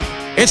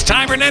It's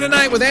time for Net at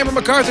Night with Amber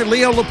MacArthur,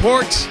 Leo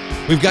Laporte.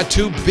 We've got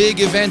two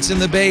big events in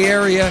the Bay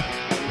Area,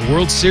 the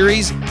World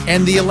Series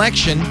and the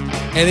election,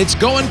 and it's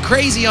going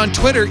crazy on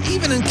Twitter,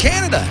 even in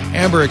Canada.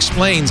 Amber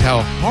explains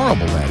how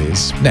horrible that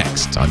is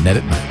next on Net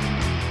at Night.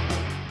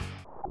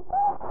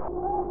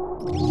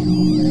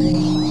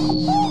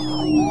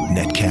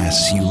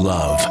 Netcasts you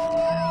love.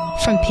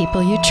 From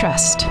people you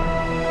trust.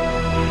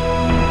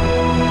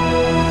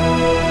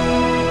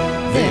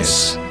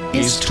 This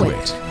is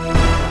Twit.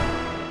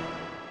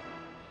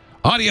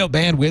 Audio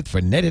bandwidth for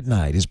Net at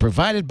Night is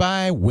provided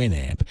by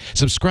Winamp.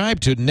 Subscribe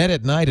to Net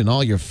at Night and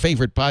all your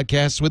favorite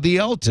podcasts with the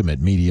ultimate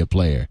media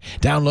player.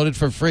 Download it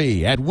for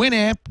free at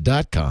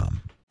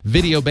winamp.com.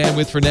 Video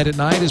bandwidth for Net at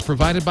Night is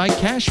provided by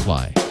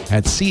Cashfly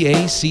at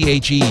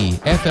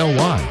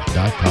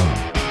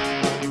CACHEFLY.com.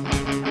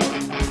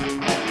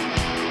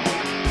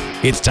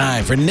 It's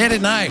time for Net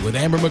at Night with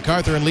Amber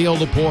MacArthur and Leo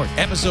Laporte,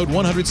 episode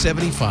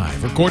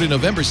 175, recorded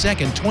November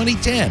 2nd,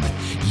 2010,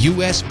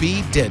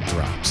 USB Dead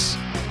Drops.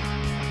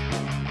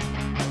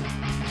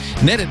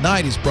 Net at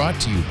Night is brought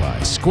to you by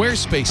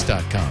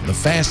Squarespace.com, the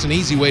fast and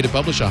easy way to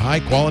publish a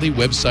high-quality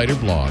website or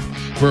blog.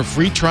 For a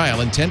free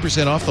trial and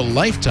 10% off the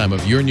lifetime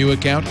of your new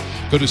account,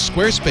 go to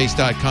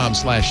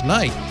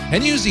squarespace.com/night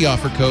and use the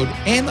offer code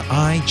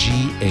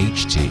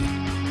NIGHT.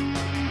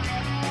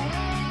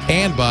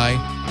 And by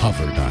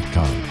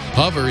Hover.com.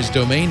 Hover is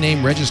domain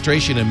name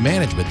registration and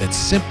management that's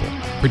simple.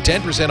 For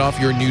 10% off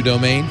your new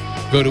domain,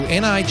 go to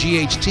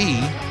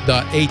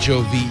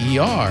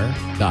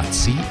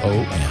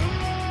NIGHT.HOVER.com.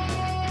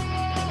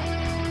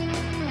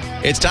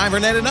 It's time for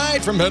Net at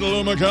Night from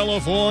Petaluma,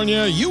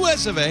 California,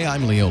 US of A.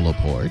 I'm Leo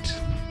Laporte.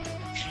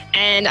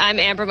 And I'm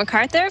Amber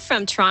MacArthur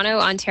from Toronto,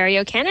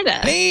 Ontario, Canada.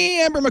 Hey,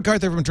 Amber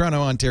MacArthur from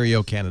Toronto,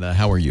 Ontario, Canada.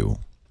 How are you?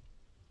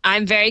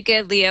 I'm very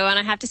good, Leo, and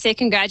I have to say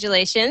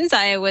congratulations.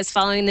 I was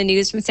following the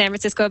news from San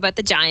Francisco about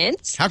the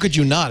Giants. How could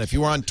you not? If you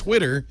were on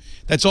Twitter,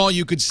 that's all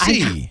you could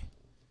see.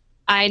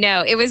 I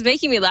know. It was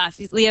making me laugh.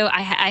 Leo,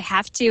 I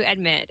have to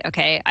admit,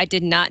 okay, I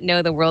did not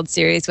know the World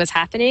Series was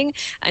happening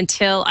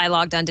until I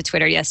logged onto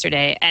Twitter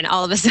yesterday, and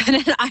all of a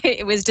sudden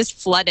it was just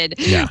flooded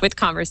with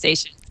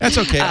conversation. That's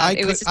okay.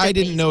 I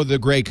didn't know the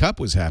Grey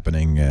Cup was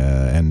happening,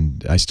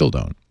 and I still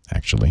don't,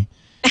 actually.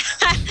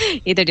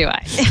 Either do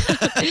I.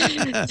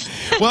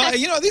 Well,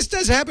 you know, this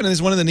does happen, and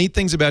it's one of the neat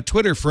things about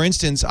Twitter. For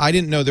instance, I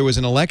didn't know there was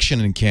an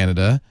election in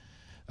Canada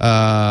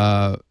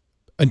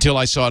until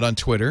I saw it on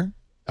Twitter.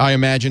 I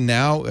imagine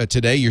now,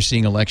 today, you're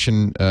seeing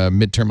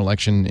midterm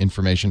election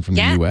information from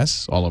the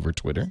U.S. all over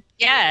Twitter.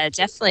 Yeah,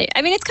 definitely.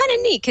 I mean, it's kind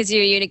of neat because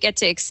you get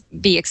to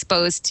be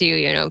exposed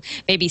to,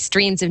 maybe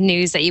streams of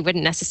news that you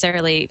wouldn't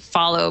necessarily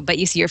follow, but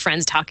you see your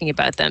friends talking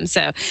about them,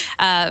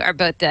 or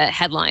about the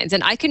headlines.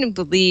 And I couldn't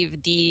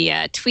believe the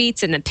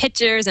tweets and the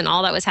pictures and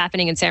all that was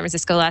happening in San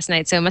Francisco last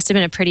night. So it must have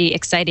been a pretty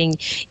exciting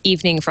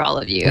evening for all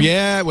of you.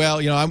 Yeah,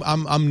 well,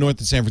 I'm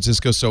north of San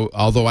Francisco, so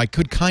although I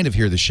could kind of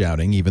hear the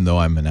shouting, even though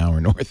I'm an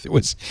hour north,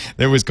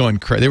 they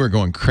were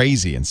going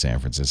crazy in San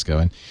Francisco,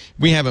 and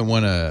we haven't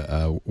won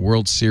a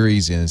World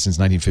Series since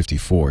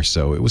 1954,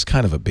 so it was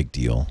kind of a big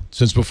deal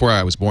since before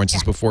I was born,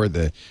 since before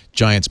the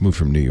Giants moved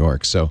from New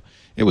York. So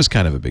it was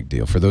kind of a big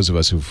deal for those of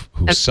us who've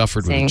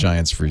suffered with the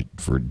Giants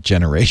for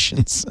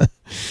generations.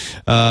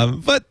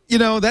 But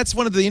that's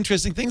one of the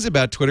interesting things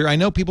about Twitter. I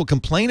know people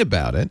complain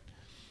about it.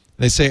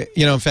 They say,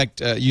 in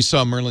fact, you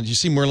saw Merlin. Did you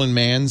see Merlin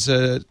Mann's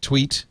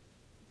tweet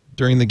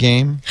during the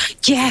game?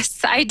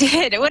 Yes, I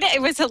did.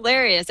 It was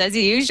hilarious, as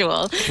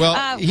usual.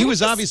 Well, he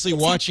was obviously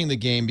watching the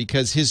game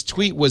because his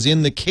tweet was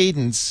in the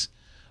cadence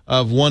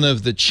of one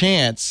of the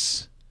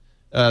chants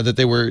that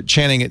they were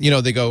chanting.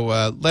 They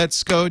go,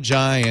 "Let's go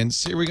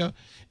Giants!" Here we go,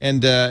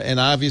 and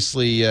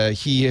obviously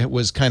he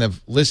was kind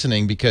of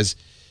listening because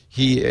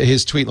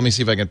his tweet. Let me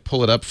see if I can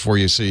pull it up for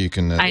you so you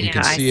can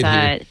see it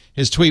here.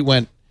 His tweet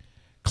went,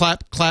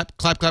 "Clap, clap,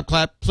 clap, clap,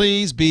 clap.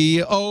 Please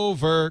be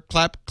over.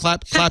 Clap,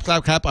 clap, clap,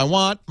 clap, clap. I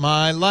want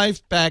my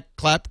life back.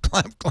 Clap,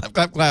 clap, clap,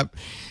 clap, clap."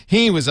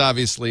 He was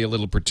obviously a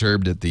little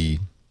perturbed at the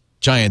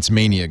Giants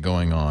mania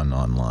going on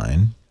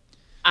online.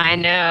 I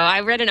know. I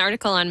read an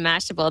article on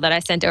Mashable that I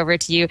sent over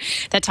to you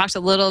that talked a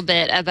little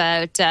bit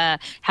about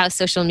how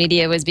social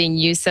media was being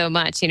used so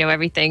much.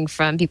 Everything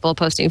from people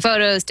posting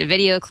photos to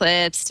video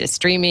clips to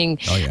streaming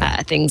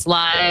things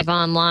live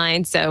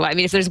online. So, I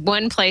mean, if there's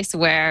one place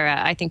where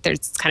I think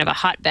there's kind of a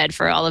hotbed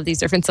for all of these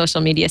different social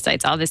media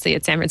sites, obviously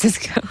it's San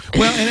Francisco.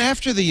 Well, and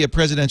after the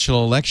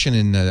presidential election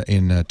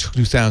in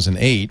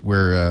 2008,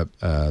 where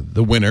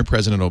the winner,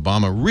 President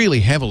Obama,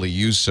 really heavily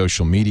used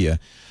social media,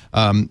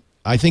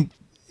 I think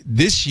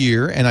this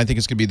year, and I think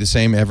it's going to be the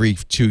same every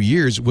 2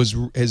 years,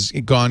 has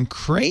gone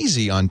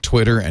crazy on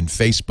Twitter and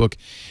Facebook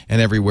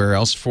and everywhere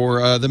else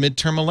for the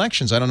midterm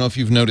elections. I don't know if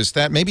you've noticed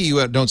that. Maybe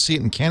you don't see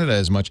it in Canada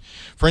as much.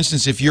 For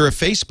instance, if you're a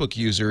Facebook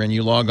user and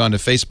you log on to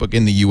Facebook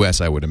in the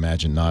U.S., I would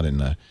imagine not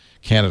in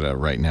Canada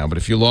right now, but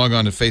if you log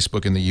on to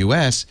Facebook in the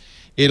U.S.,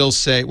 it'll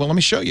say, well, let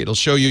me show you. It'll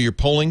show you your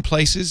polling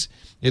places.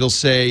 It'll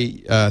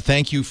say,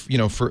 thank you,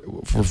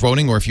 for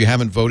voting, or if you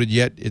haven't voted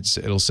yet,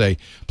 it'll say,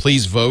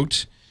 please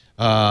vote.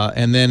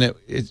 and then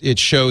it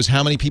shows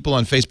how many people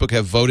on Facebook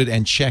have voted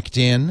and checked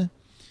in,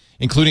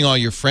 including all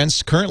your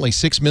friends. Currently,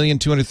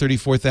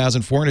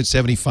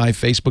 6,234,475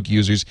 Facebook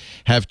users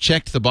have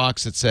checked the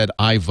box that said,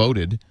 I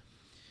voted.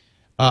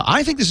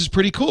 I think this is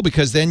pretty cool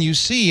because then you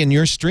see in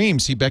your stream,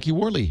 Becky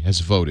Worley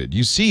has voted.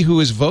 You see who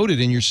has voted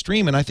in your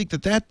stream, and I think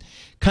that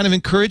kind of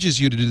encourages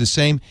you to do the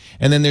same.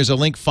 And then there's a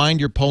link, find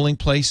your polling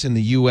place in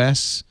the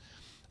U.S.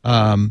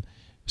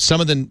 Some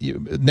of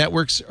the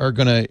networks are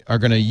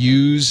gonna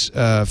use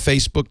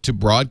Facebook to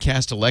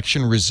broadcast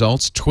election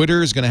results.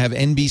 Twitter is going to have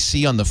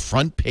NBC on the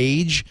front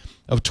page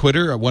of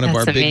Twitter. One of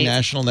our big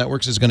national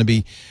networks is going to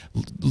be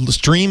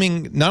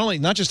streaming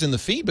not just in the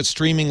feed, but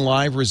streaming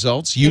live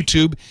results.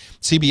 YouTube,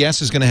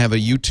 CBS is going to have a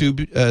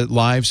YouTube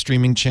live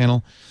streaming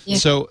channel. Yeah.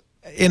 So,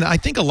 and I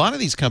think a lot of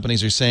these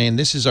companies are saying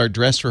this is our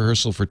dress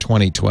rehearsal for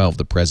 2012,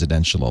 the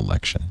presidential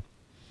election.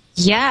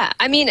 Yeah,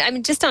 I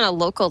mean, just on a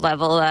local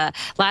level,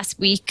 last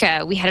week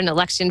we had an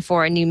election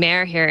for a new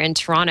mayor here in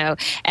Toronto,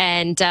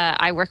 and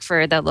I work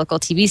for the local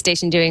TV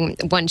station doing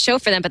one show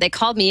for them, but they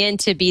called me in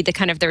to be the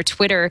kind of their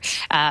Twitter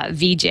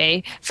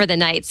VJ for the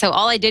night. So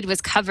all I did was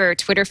cover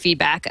Twitter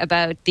feedback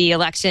about the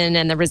election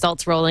and the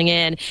results rolling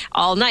in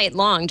all night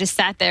long, just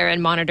sat there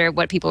and monitored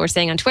what people were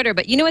saying on Twitter.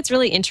 But you know what's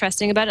really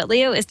interesting about it,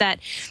 Leo, is that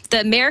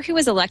the mayor who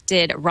was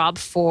elected, Rob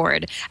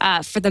Ford,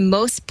 for the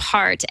most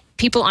part,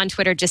 people on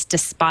Twitter just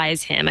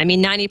despise him. I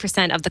mean,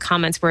 90% of the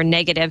comments were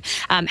negative.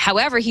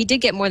 However, he did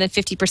get more than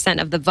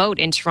 50% of the vote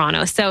in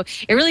Toronto. So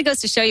it really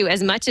goes to show you,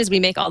 as much as we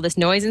make all this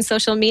noise in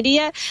social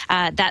media,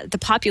 that the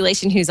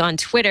population who's on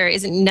Twitter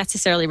isn't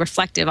necessarily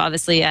reflective,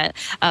 obviously,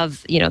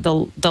 of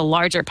the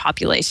larger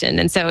population.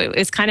 And so it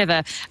was kind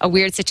of a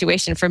weird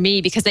situation for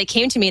me, because they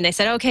came to me and they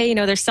said, okay,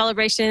 there's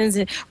celebrations.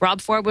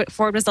 Rob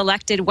Ford was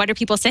elected. What are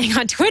people saying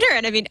on Twitter?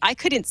 And I mean, I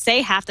couldn't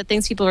say half the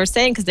things people were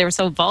saying because they were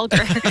so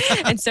vulgar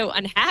and so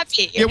unhappy.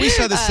 Yeah, we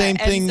saw the same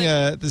thing.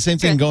 The same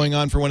thing going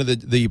on for one of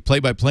the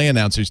play-by-play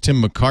announcers, Tim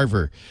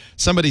McCarver.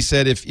 Somebody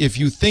said, if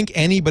you think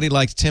anybody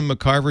likes Tim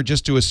McCarver,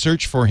 just do a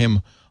search for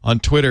him on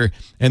Twitter,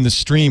 and the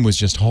stream was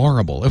just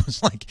horrible. It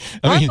was like,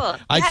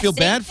 I feel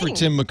bad for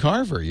Tim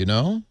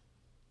McCarver,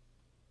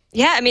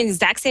 Yeah, I mean,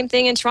 exact same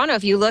thing in Toronto.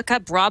 If you look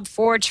up Rob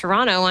Ford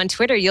Toronto on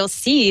Twitter, you'll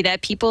see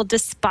that people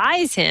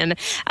despise him.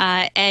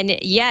 And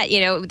yeah,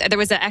 there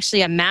was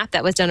actually a map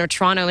that was done of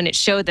Toronto, and it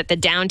showed that the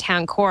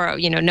downtown core,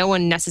 no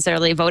one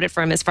necessarily voted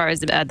for him as far as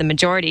the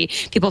majority.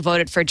 People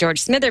voted for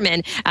George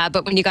Smitherman.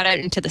 But when you got out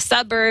into the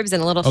suburbs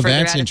and a little further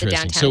out of the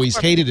downtown core, so he's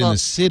hated in the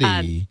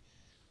city.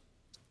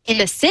 In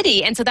the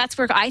city. And so that's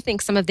where I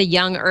think some of the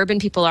young urban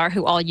people are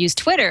who all use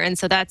Twitter. And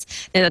so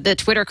that's the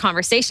Twitter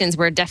conversations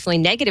were definitely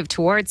negative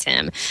towards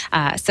him.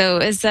 So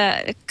it's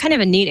kind of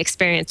a neat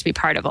experience to be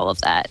part of all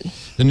of that.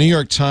 The New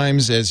York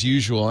Times, as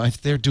usual,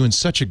 they're doing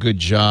such a good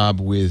job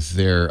with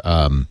their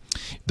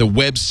the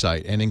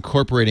website and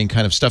incorporating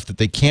kind of stuff that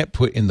they can't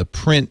put in the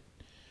print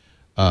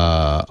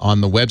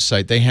on the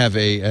website. They have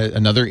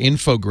another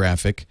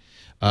infographic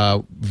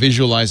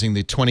visualizing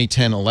the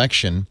 2010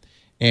 election.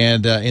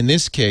 And in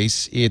this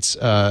case, it's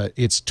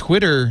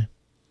Twitter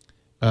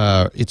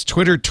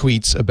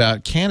tweets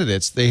about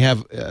candidates. They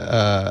have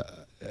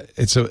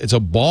it's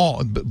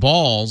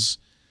balls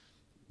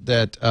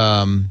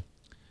that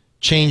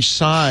change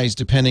size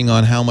depending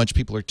on how much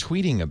people are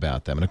tweeting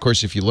about them. And of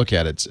course, if you look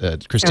at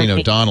it, Christine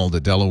O'Donnell,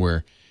 the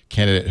Delaware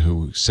candidate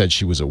who said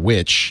she was a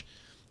witch,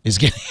 is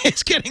getting.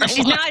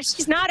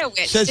 She's not a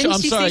witch.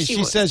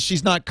 She says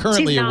she's not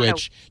currently a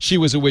witch. She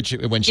was a witch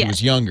when she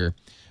was younger.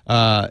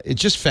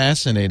 It's just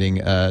fascinating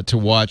to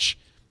watch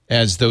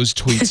as those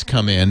tweets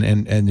come in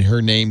and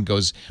her name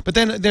goes. But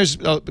then there's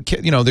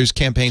there's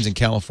campaigns in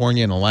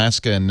California and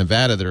Alaska and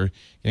Nevada that are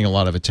getting a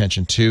lot of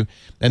attention too.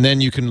 And then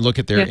you can look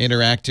at their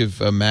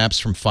interactive maps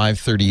from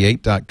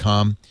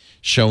 538.com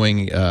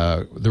showing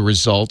the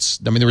results.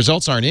 I mean, the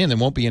results aren't in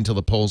and won't be until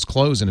the polls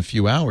close in a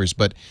few hours,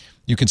 but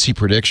you can see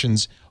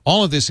predictions.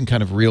 All of this in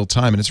kind of real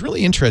time, and it's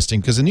really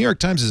interesting because the New York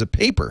Times is a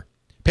paper.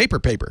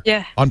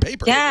 On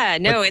paper. Yeah,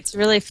 no, it's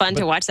really fun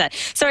to watch that.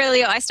 Sorry,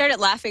 Leo, I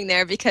started laughing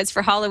there because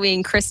for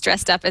Halloween, Chris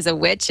dressed up as a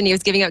witch and he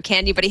was giving out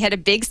candy, but he had a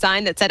big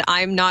sign that said,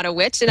 "I'm not a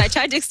witch." And I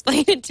tried to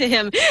explain it to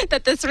him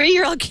that the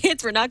 3-year-old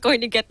kids were not going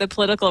to get the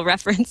political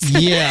reference.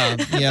 Yeah,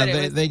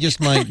 they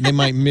just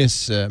might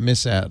miss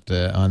out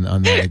on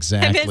that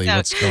exactly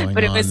what's going on.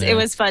 But it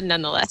was fun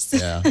nonetheless.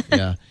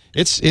 Yeah.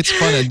 It's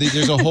fun.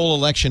 There's a whole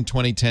election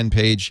 2010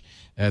 page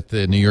at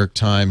the New York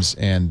Times,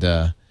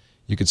 and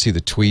you could see the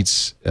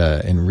tweets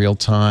in real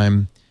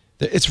time.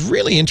 It's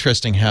really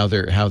interesting how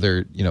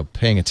they're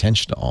paying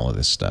attention to all of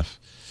this stuff.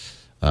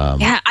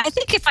 Yeah, I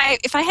think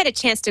if I had a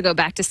chance to go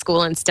back to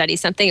school and study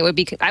something,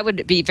 I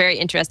would be very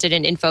interested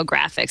in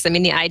infographics. I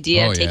mean, the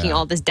idea of taking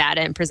all this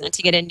data and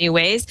presenting it in new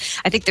ways.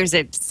 I think there's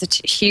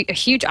such a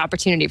huge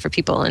opportunity for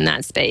people in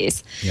that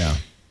space. Yeah.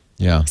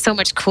 So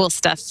much cool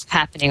stuff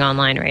happening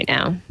online right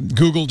now.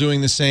 Google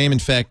doing the same. In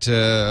fact,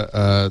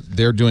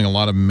 they're doing a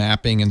lot of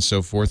mapping and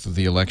so forth of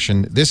the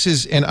election.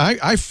 And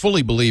I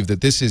fully believe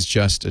that this is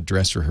just a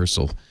dress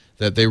rehearsal.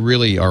 that they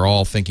really are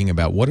all thinking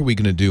about what are we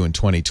going to do in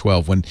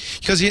 2012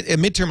 because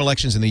midterm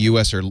elections in the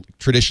U.S. are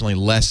traditionally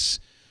less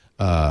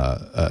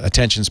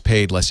attention's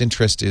paid, less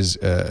interest is,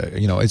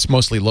 it's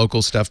mostly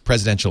local stuff.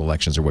 Presidential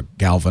elections are what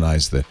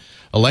galvanize the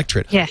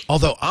electorate. Yeah.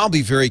 Although I'll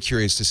be very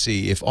curious to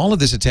see if all of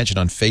this attention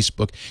on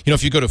Facebook,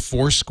 if you go to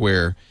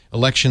Foursquare,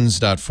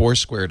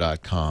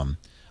 elections.foursquare.com,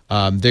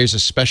 there's a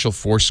special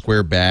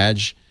Foursquare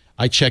badge.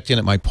 I checked in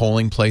at my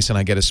polling place and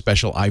I get a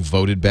special I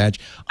voted badge.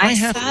 I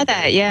saw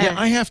that, yeah. Yeah,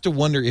 I have to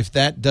wonder if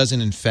that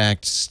doesn't in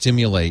fact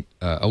stimulate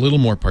a little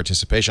more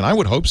participation. I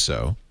would hope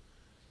so.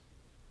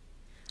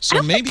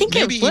 So maybe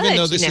even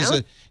though this is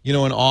an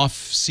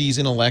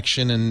off-season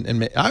election,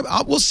 and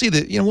we'll see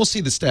we'll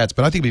see the stats,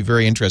 but I think it'd be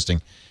very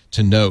interesting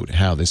to note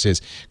how this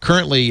is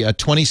currently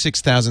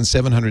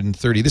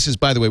 26,730. This is,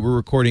 by the way, we're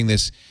recording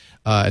this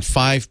at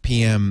 5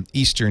 p.m.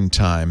 Eastern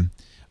time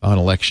on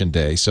election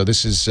day. So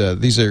this is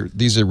these are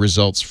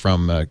results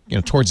from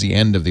towards the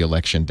end of the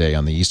election day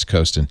on the East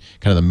Coast and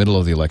kind of the middle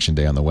of the election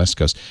day on the West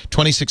Coast.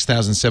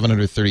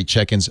 26,730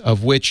 check-ins,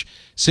 of which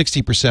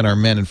 60% are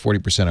men and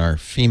 40% are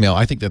female.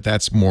 I think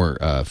that's more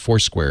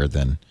Foursquare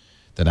than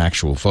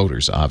actual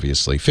voters,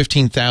 obviously.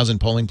 15,000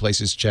 polling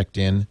places checked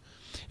in,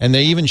 and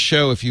they even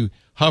show, if you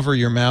hover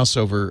your mouse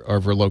over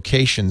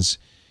locations,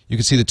 you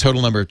can see the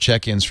total number of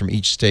check-ins from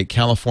each state.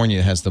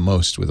 California has the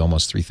most with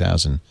almost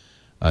 3,000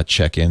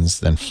 check-ins,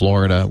 then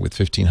Florida with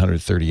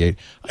 1,538.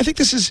 I think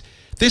this is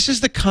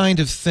the kind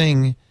of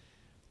thing.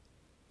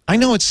 I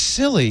know it's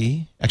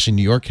silly. Actually,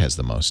 New York has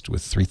the most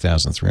with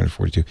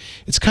 3,342.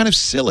 It's kind of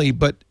silly,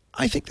 but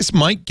I think this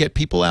might get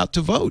people out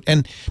to vote,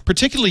 and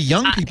particularly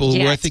young people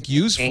who I think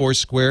use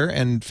Foursquare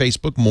and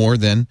Facebook more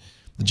than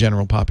the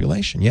general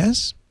population.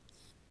 Yes?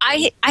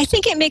 I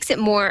think it makes it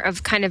more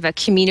of kind of a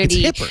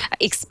community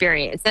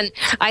experience. And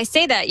I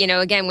say that,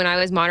 again, when I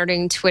was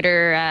monitoring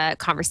Twitter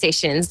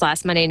conversations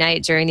last Monday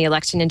night during the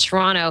election in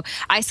Toronto,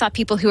 I saw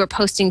people who were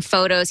posting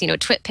photos,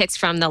 twit pics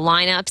from the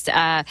lineups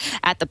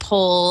at the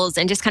polls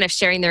and just kind of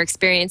sharing their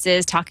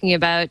experiences, talking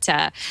about,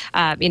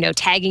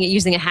 tagging it,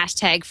 using a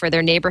hashtag for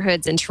their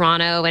neighborhoods in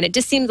Toronto. And it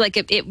just seemed like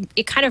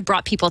it kind of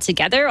brought people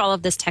together, all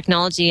of this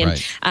technology.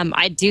 And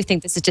I do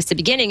think this is just the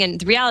beginning. And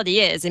the reality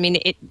is,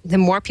 the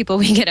more people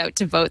we get out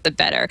to vote, the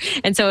better.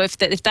 And so if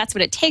that's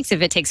what it takes,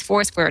 if it takes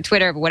Foursquare or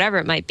Twitter or whatever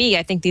it might be,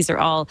 I think these are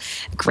all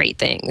great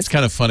things. It's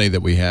kind of funny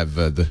that we have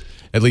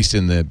at least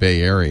in the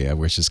Bay Area,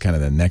 which is kind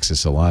of the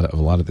nexus of a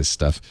lot of this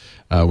stuff.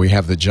 We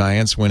have the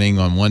Giants winning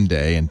on one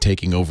day and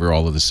taking over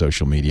all of the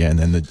social media, and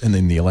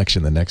then the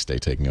election the next day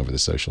taking over the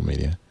social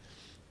media.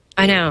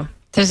 I know.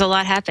 There's a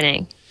lot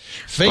happening.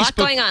 Facebook, a lot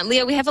going on.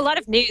 Leo, we have a lot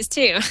of news,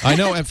 too. I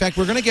know. In fact,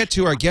 we're going to get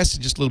to our guest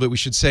in just a little bit. We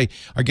should say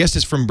our guest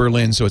is from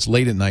Berlin, so it's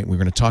late at night. We're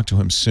going to talk to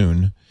him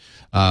soon.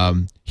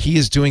 He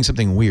is doing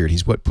something weird.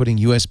 He's putting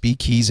USB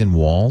keys in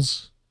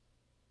walls?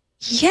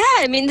 Yeah,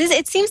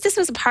 it seems this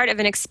was a part of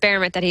an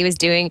experiment that he was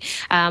doing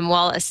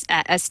while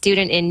a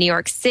student in New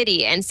York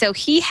City. And so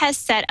he has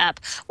set up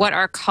what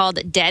are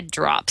called dead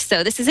drops.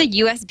 So this is a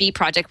USB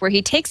project where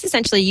he takes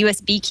essentially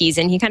USB keys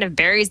and he kind of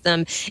buries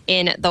them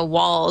in the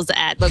walls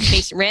at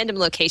random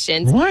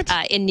locations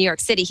in New York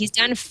City. He's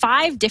done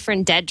 5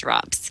 different dead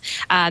drops.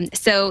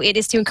 So it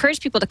is to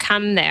encourage people to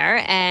come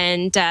there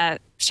and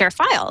share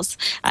files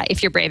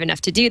if you're brave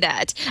enough to do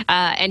that.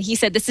 And he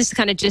said this is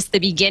kind of just the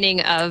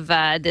beginning of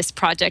this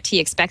project. He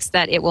expects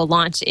that it will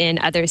launch in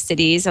other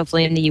cities,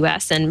 hopefully in the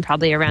U.S. and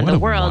probably around the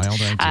world.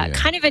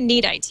 Kind of a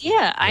neat idea.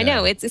 Yeah. I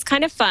know. It's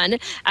kind of fun.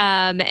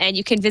 And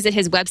you can visit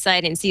his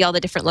website and see all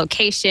the different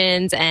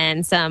locations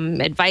and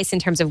some advice in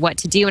terms of what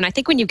to do. And I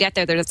think when you get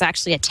there, there's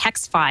actually a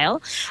text file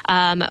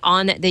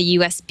on the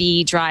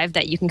USB drive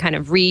that you can kind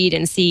of read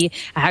and see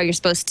how you're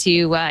supposed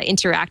to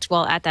interact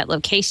while at that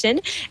location.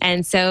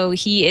 And so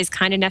he is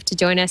kind enough to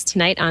join us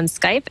tonight on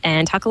Skype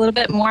and talk a little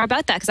bit more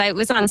about that, because I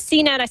was on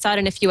CNET, I saw it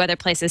in a few other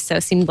places, so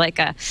it seemed like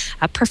a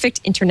perfect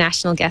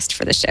international guest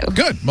for the show.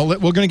 Good. Well,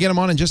 we're going to get him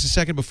on in just a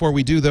second. Before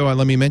we do, though,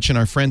 let me mention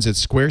our friends at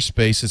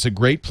Squarespace. It's a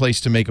great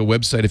place to make a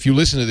website. If you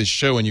listen to this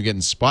show and you get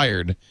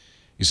inspired,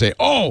 you say,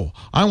 oh,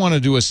 I want to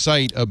do a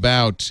site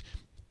about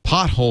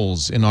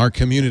potholes in our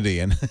community.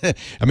 And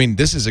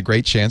this is a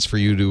great chance for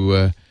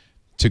you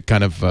to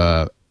kind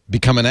of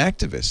become an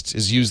activist,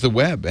 is use the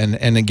web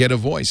and get a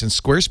voice. And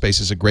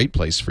Squarespace is a great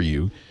place for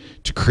you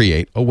to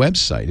create a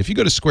website. If you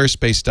go to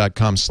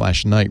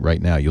squarespace.com/night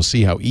right now, you'll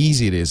see how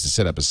easy it is to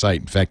set up a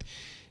site. In fact,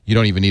 you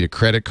don't even need a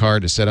credit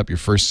card to set up your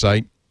first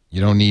site. You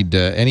don't need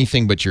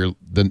anything but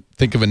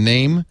think of a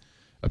name,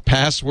 a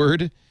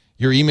password,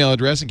 your email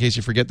address in case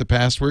you forget the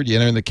password. You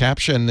enter in the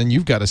CAPTCHA, and then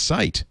you've got a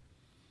site.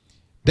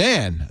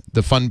 Then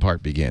the fun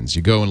part begins.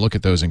 You go and look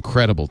at those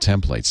incredible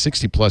templates,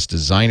 60-plus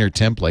designer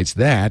templates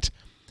that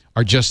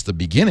are just the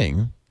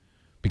beginning,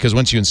 because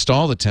once you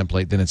install the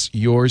template, then it's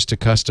yours to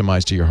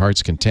customize to your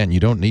heart's content. You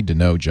don't need to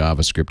know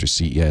JavaScript or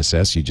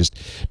CSS. You just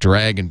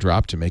drag and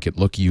drop to make it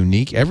look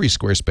unique. Every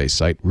Squarespace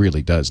site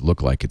really does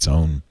look like its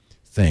own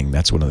thing.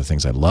 That's one of the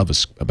things I love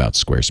about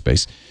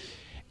Squarespace.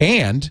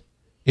 And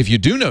if you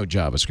do know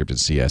JavaScript and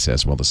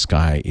CSS, well, the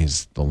sky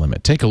is the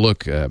limit. Take a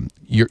look.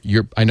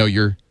 I know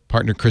you're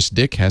partner Chris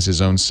Dick has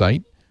his own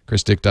site,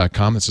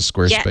 chrisdick.com. It's a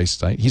Squarespace Yeah.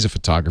 site. He's a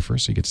photographer,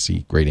 so you get to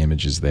see great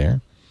images there.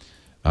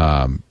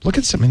 Look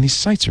at some, and these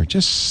sites are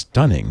just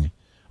stunning.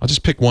 I'll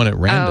just pick one at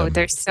random. Oh,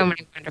 there's so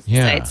many wonderful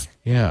Yeah, sites.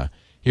 yeah.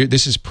 Here,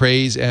 this is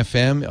Praise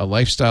FM, a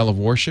lifestyle of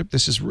worship.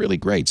 This is really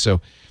great.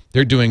 So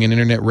they're doing an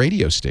internet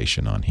radio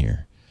station on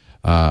here.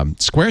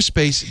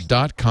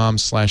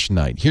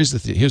 Squarespace.com/night. Here's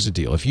the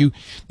deal. If you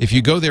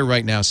go there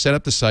right now, set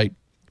up the site,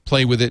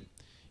 play with it.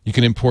 You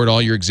can import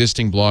all your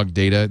existing blog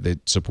data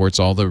that supports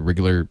all the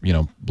regular,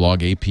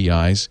 blog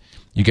APIs.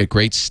 You get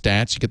great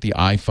stats. You get the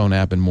iPhone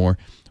app and more.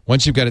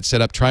 Once you've got it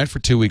set up, try it for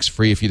 2 weeks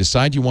free. If you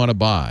decide you want to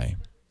buy,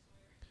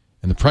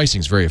 and the pricing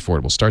is very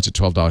affordable, starts at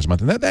 $12 a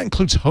month, and that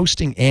includes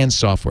hosting and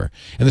software.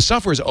 And the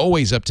software is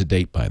always up to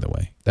date, by the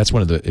way. That's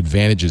one of the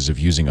advantages of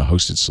using a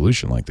hosted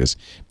solution like this.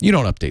 You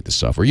don't update the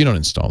software. You don't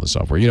install the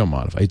software. You don't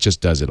modify. It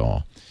just does it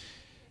all.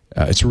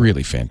 It's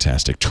really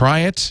fantastic.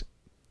 Try it.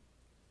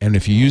 And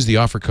if you use the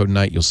offer code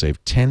NIGHT, you'll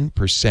save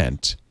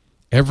 10%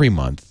 every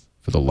month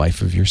for the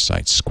life of your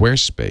site.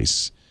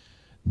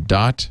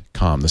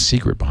 Squarespace.com, the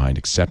secret behind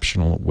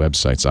exceptional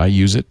websites. I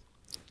use it.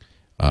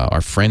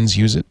 Our friends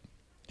use it.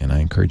 And I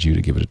encourage you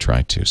to give it a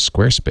try too.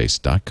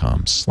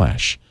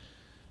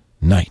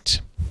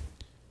 Squarespace.com/night.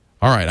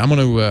 All right, I'm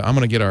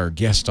gonna get our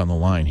guest on the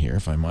line here,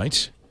 if I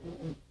might.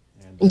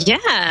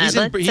 Yeah. He's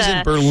in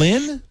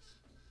Berlin.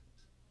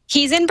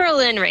 He's in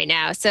Berlin right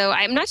now. So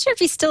I'm not sure if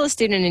he's still a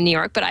student in New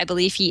York, but I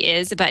believe he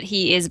is. But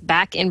he is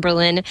back in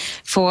Berlin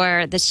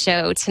for the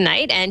show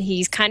tonight. And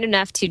he's kind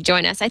enough to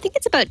join us. I think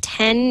it's about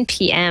 10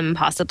 p.m.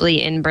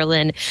 possibly in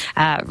Berlin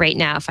right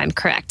now, if I'm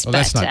correct. Well,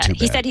 that's not too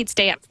bad. He said he'd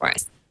stay up for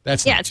us.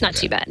 It's not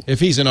too bad. If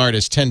he's an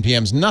artist, 10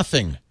 p.m.'s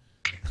nothing.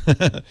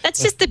 That's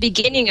just the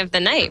beginning of the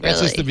night, really. That's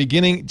just the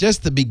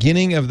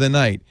beginning of the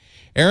night.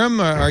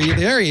 Aram, are you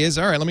there? He is.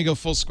 All right, let me go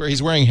full square.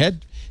 He's wearing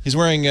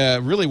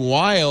really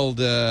wild.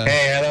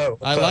 Hey, hello.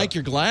 I like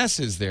your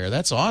glasses there.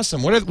 That's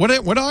awesome.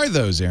 What are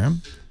those,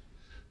 Aram?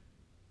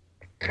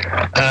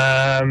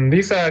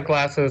 These are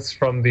glasses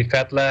from the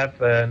Fat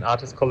Lab, an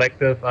artist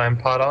collective I'm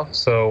part of.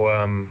 So,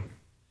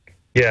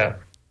 yeah.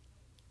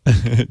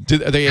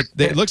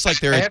 It looks like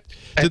they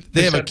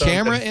have a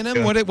camera in them.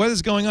 Yeah. What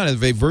is going on?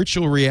 Is it a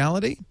virtual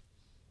reality?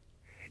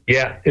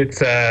 Yeah,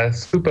 it's a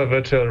super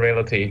virtual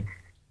reality.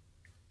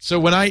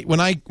 So when I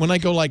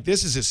go like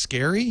this, is it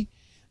scary?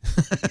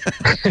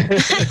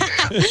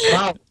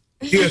 Wow,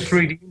 you're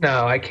 3D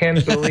now. I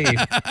can't believe.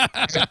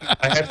 I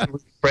have to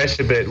refresh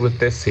a bit with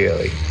this here.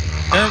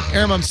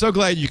 Aram, I'm so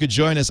glad you could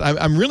join us.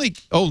 I'm really.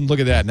 Oh,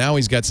 look at that! Now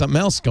he's got something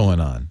else going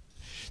on.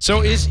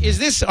 So is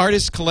this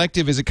artist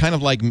collective? Is it kind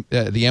of like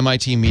the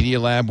MIT Media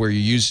Lab, where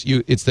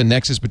it's the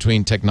nexus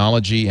between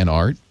technology and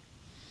art?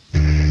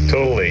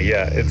 Totally,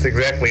 yeah. It's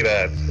exactly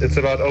that. It's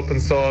about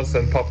open source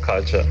and pop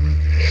culture.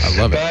 I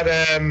love it. But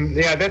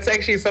yeah, that's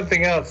actually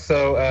something else.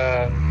 So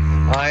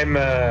I'm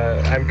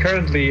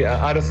currently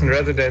artist in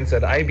residence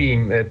at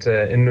iBeam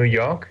in New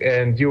York,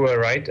 and you were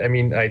right. I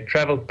mean, I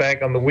traveled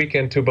back on the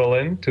weekend to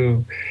Berlin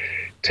to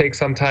take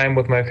some time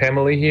with my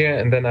family here,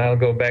 and then I'll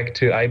go back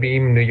to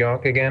iBeam New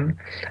York again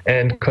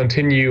and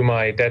continue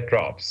my Dead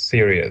Drops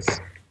series.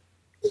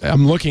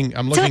 I'm looking.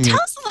 So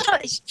tell us a little.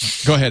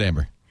 Go ahead,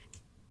 Amber.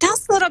 Tell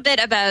us a little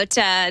bit about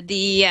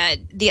the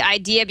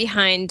idea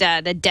behind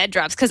the Dead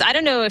Drops, because I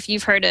don't know if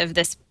you've heard of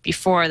this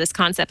before, this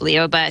concept,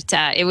 Leo, but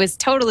it was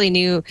totally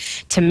new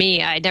to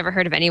me. I'd never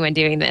heard of anyone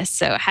doing this.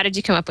 So how did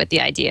you come up with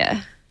the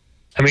idea?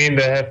 I mean,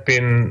 there have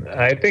been,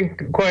 I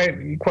think,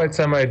 quite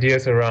some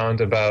ideas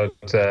around about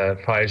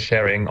file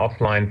sharing,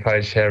 offline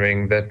file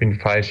sharing. There have been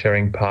file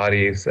sharing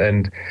parties,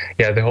 and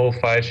yeah, the whole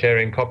file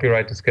sharing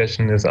copyright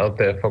discussion is out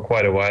there for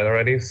quite a while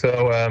already.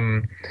 So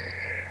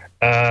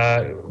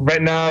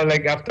right now,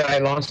 like after I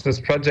launched this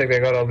project, I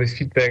got all this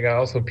feedback.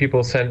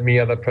 People sent me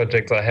other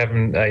projects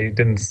I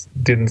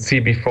didn't see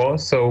before.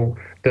 So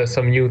there's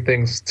some new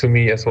things to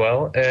me as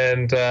well,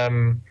 and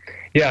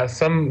yeah,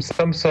 some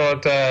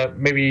sort,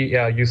 maybe,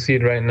 yeah, you see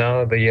it right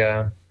now,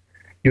 the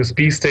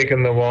USB stick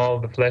in the wall,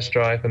 the flash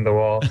drive in the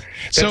wall.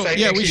 So,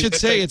 yeah, we should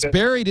say it's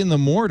buried in the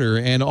mortar,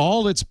 and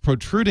all that's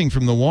protruding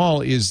from the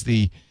wall is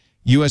the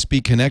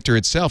USB connector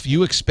itself.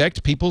 You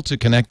expect people to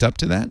connect up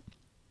to that?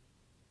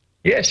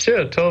 Yeah,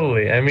 sure,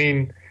 totally. I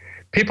mean,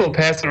 people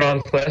pass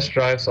around flash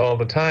drives all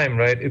the time,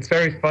 right? It's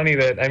very funny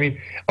that, I mean,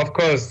 of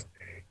course,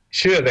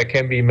 sure, there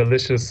can be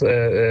malicious,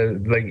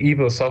 like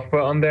evil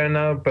software on there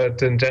now,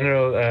 but in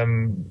general,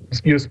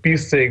 USB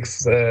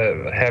sticks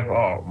have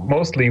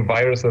mostly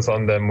viruses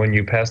on them when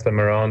you pass them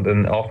around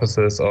in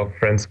offices or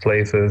friends'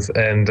 places.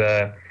 And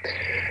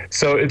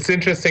so it's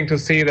interesting to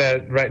see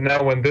that right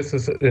now, when this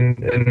is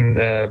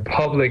in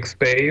public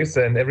space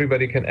and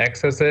everybody can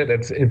access it,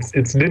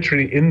 it's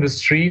literally in the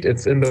street,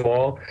 it's in the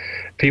wall.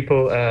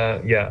 People,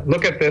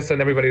 look at this,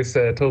 and everybody's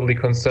totally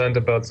concerned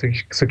about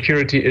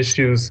security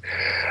issues.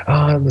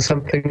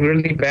 Something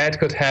really bad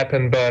could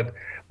happen, but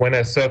when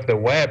I surf the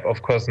web,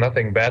 of course,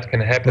 nothing bad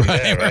can happen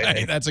there, right?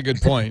 Right. That's a good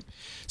point.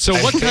 So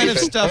what kind of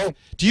stuff,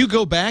 do you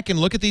go back and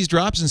look at these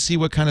drops and see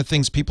what kind of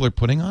things people are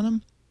putting on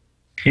them?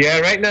 Yeah,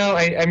 right now,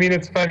 I mean,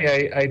 it's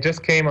funny. I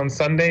just came on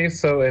Sunday,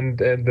 so and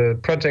the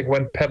project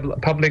went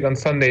public on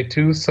Sunday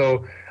too.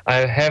 So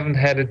I haven't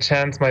had a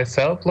chance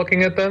myself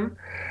looking at them.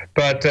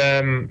 But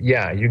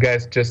yeah, you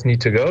guys just need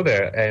to go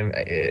there. And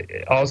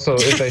also,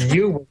 if I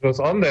knew what was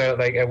on there,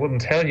 like I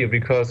wouldn't tell you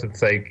because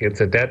it's like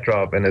it's a dead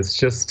drop and it's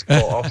just for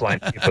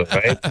offline people,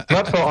 right?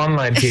 Not for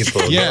online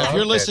people. Yeah, if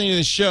you're listening to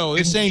the show,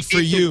 this ain't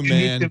for you,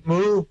 man.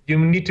 You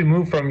need to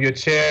move from your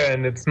chair,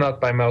 and it's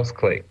not by mouse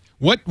click.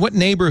 What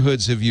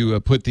neighborhoods have you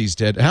put these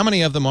dead? How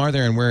many of them are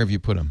there, and where have you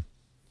put them?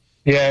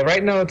 Yeah,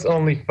 right now it's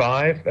only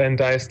 5,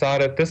 and I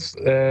started this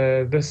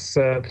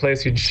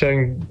place you're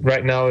showing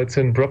right now. It's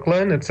in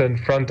Brooklyn. It's in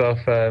front of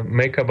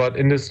MakerBot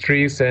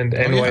Industries and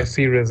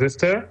NYC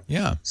Resistor.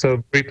 Yeah.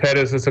 So Bree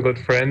Pettis is a good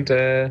friend.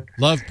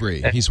 Love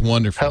Bree. He's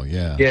wonderful.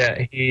 Yeah.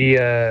 Yeah, he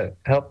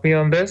helped me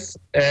on this,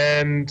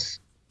 and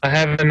I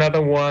have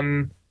another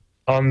one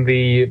in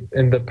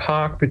the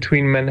park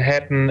between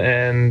Manhattan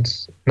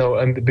and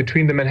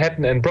between the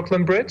Manhattan and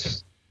Brooklyn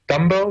Bridge.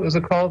 Dumbo is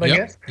it called? I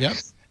guess. Yep.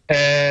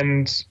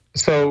 And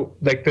so,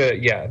 like the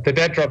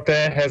dead drop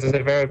there has a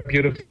very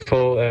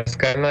beautiful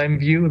skyline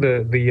view.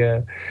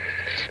 The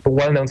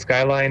well-known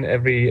skyline.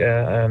 Every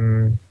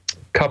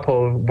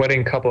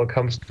wedding couple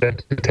comes there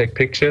to take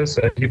pictures.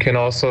 You can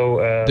also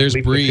there's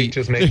leave Bree. the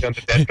pictures made on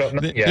the dead drop.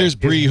 Yeah, there's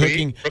Bree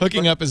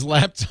hooking up his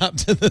laptop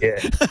to the. Yeah,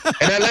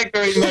 and I like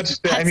very much.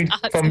 I mean,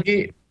 awesome.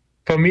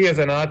 For me as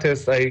an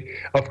artist,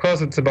 of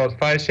course it's about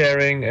file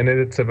sharing and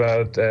it's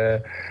about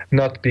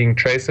not being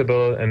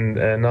traceable and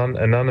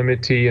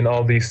anonymity and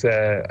all these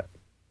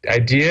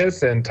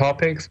ideas and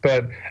topics.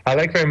 But I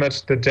like very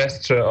much the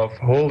gesture of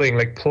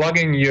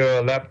plugging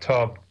your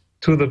laptop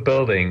to the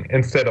building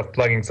instead of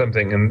plugging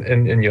something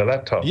in your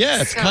laptop.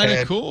 Yeah, it's kind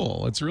of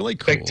cool. It's really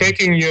cool. Like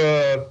taking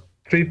your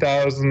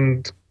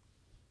 $3,000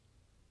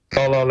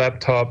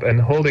 laptop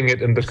and holding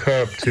it in the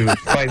curb to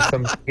find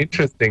something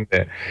interesting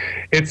there.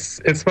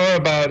 It's more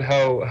about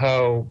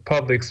how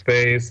public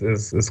space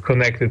is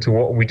connected to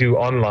what we do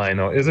online,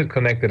 or is it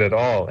connected at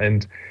all?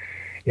 And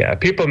yeah,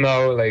 people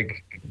now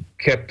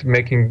kept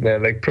making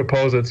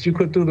proposals. You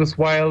could do this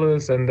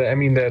wireless, and I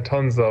mean there are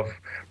tons of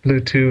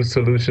Bluetooth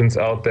solutions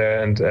out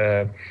there, and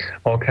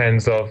all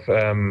kinds of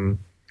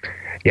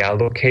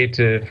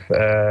locative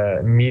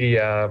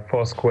media,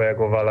 Foursquare,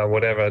 Govala,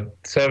 whatever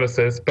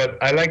services. But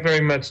I like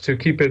very much to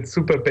keep it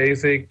super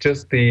basic,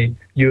 just the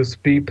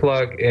USB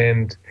plug,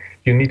 and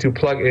you need to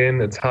plug in.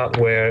 It's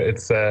hardware.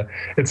 It's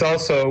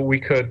also, we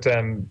could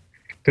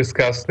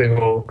discuss the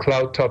whole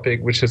cloud topic,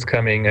 which is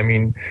coming. I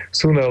mean,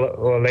 sooner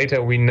or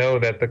later, we know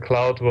that the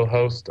cloud will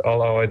host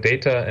all our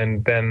data,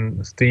 and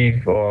then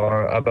Steve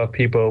or other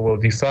people will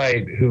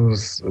decide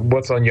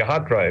what's on your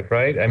hard drive,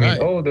 right? I mean,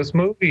 this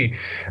movie,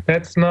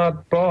 that's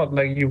not bought.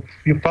 Like you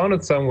found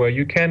it somewhere,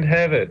 you can't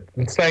have it.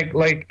 It's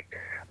like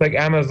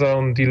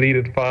Amazon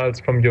deleted files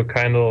from your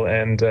Kindle,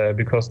 and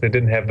because they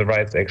didn't have the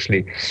rights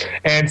actually.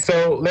 And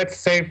so let's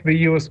save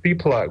the USB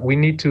plug. We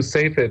need to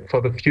save it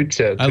for the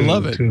future. I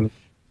love it. To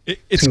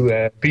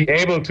be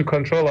able to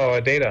control our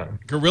data.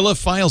 Guerrilla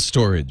file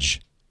storage.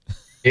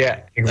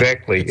 Yeah,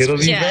 exactly. It'll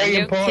be very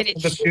important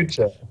in the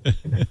future.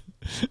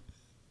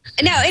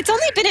 No, it's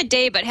only been a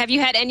day, but have you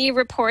had any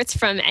reports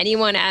from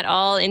anyone at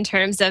all in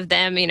terms of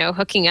them,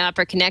 hooking up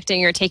or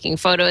connecting or taking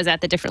photos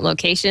at the different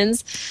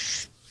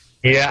locations?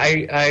 Yeah,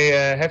 I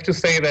have to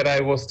say that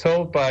I was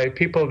told by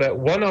people that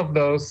one of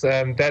those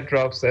dead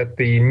drops at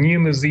the new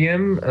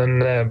museum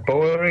in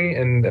Bowery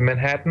in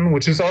Manhattan,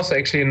 which is also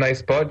actually a nice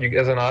spot.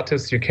 As an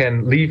artist, you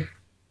can leave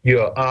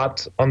your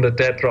art on the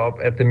dead drop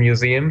at the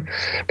museum.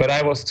 But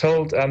I was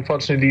told,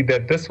 unfortunately,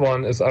 that this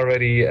one is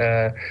already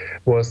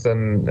was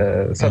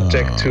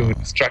subject to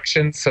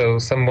destruction. So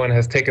someone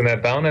has taken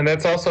that down. And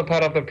that's also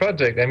part of the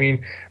project. I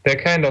mean, they're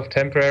kind of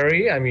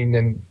temporary. I mean,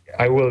 and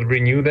I will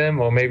renew them,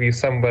 or maybe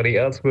somebody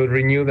else will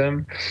renew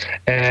them.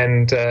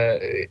 And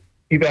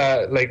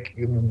either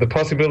the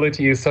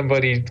possibility is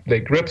somebody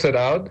rips it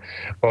out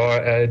or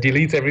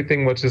deletes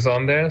everything which is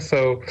on there.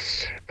 So,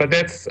 but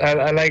that's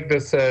I like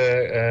this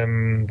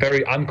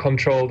very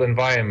uncontrolled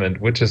environment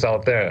which is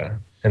out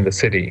there in the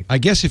city. I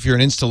guess if you're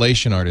an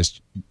installation artist,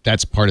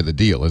 that's part of the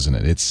deal, isn't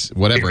it? It's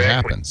whatever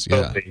happens.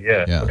 Totally,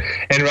 yeah.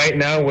 And right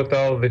now, with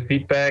all the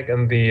feedback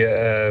and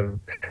the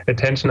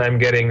attention I'm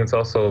getting, it's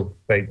also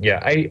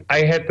I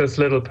had this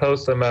little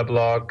post on my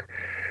blog.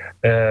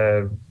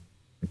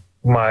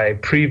 My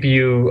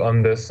preview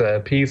on this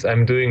piece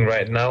I'm doing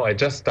right now. I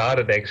just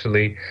started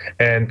actually,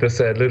 and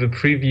this little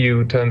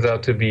preview turns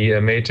out to be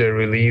a major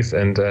release,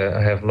 and I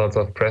have lots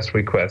of press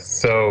requests.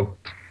 So,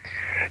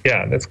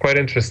 yeah, that's quite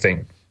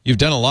interesting. You've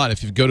done a lot.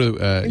 If you go to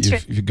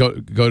if you go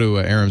to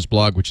Aram's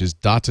blog, which is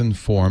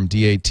Datenform,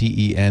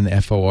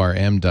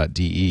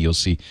 DATENFORM.de, you'll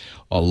see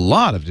a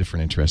lot of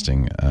different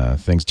interesting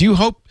things. Do you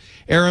hope,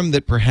 Aram,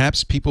 that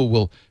perhaps people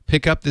will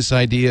pick up this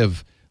idea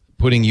of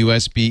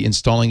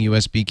installing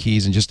USB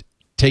keys and just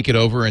take it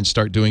over and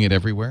start doing it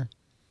everywhere?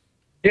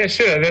 Yeah,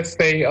 sure. That's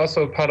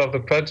also part of the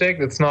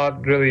project. It's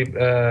not really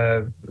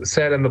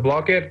said in the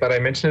blog yet, but I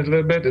mentioned it a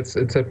little bit.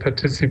 It's a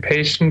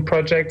participation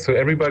project, so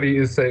everybody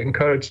is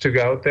encouraged to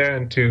go out there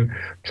and to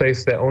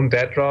place their own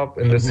dead drop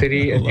in the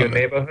city and your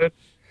neighborhood,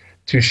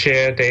 to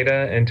share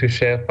data and to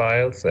share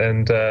files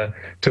and to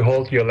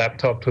hold your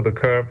laptop to the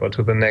curb or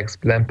to the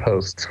next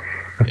lamppost.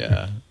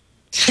 Yeah.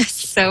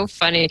 So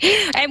funny.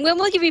 And when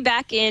will you be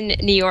back in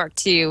New York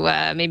to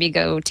maybe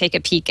go take a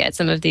peek at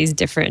some of these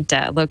different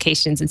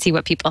locations and see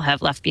what people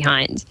have left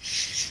behind?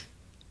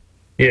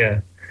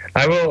 Yeah,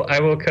 I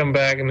will come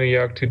back in New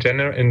York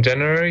in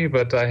January,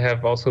 but I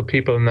have also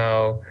people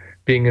now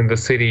being in the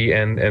city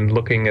and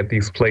looking at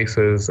these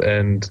places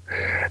and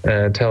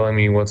telling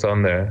me what's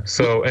on there.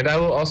 So, and I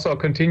will also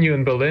continue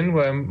in Berlin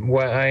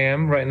where I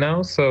am right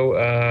now.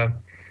 So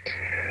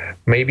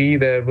maybe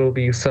there will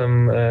be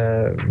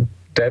some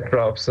dead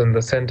drops in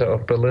the center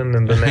of Berlin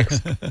in the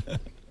next.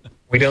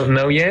 We don't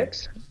know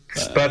yet,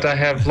 but I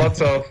have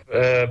lots of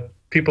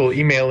people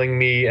emailing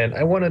me, and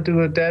I want to do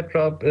a dead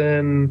drop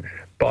in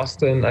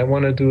Boston. I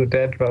want to do a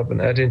dead drop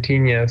in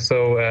Argentina.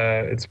 So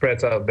it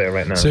spreads out there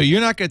right now. So you're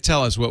not going to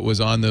tell us what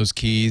was on those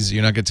keys.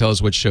 You're not going to tell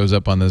us what shows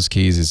up on those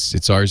keys.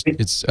 It's ours.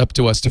 It's up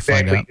to us to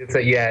find out. It's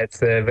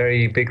a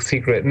very big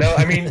secret. No,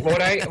 I mean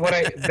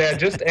they're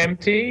just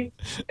empty,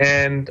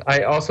 and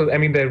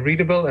they're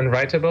readable and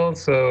writable.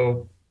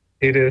 So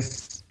it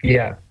is,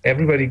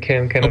 everybody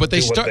can Oh, but do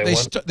what they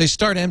want. They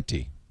start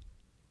empty.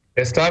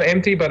 They start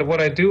empty, but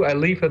what I do, I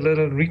leave a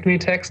little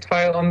README text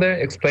file on there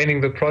explaining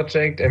the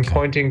project and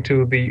pointing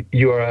to the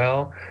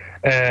URL,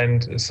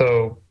 and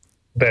so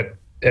that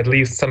at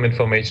least some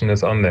information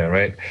is on there,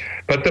 right?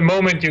 But the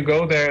moment you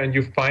go there and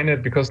you find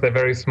it, because they're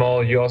very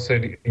small, you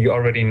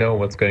already know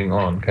what's going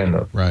on, kind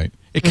of. Right.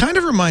 It kind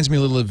of reminds me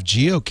a little of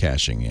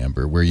geocaching,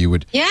 Amber, where you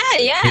would... Yeah,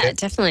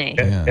 definitely.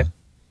 Yeah.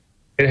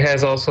 It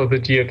has also the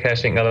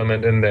geocaching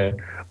element in there.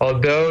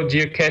 Although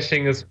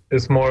geocaching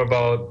is more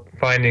about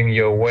finding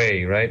your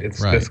way, right?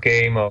 It's this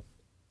game of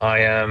I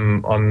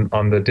am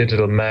on the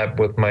digital map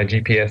with my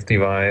GPS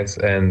device,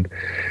 and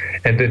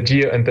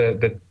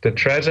the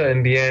treasure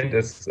in the end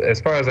is, as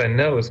far as I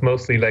know, is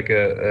mostly like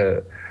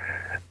a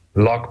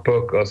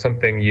logbook or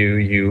something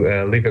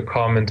you leave a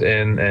comment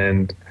in,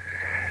 and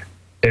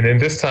in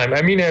this time,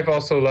 I have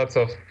also lots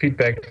of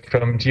feedback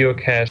from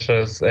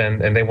geocachers,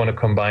 and they want to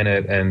combine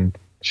it, and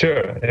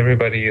sure,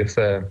 everybody is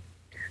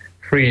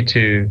free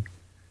to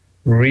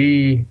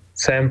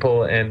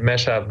re-sample and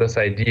mesh up this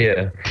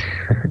idea.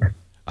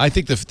 I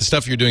think the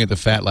stuff you're doing at the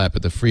Fat Lab,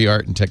 at the Free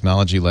Art and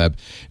Technology Lab,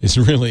 is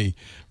really,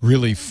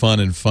 really fun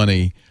and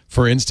funny.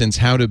 For instance,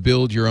 how to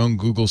build your own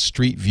Google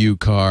Street View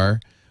car,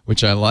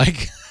 which I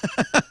like.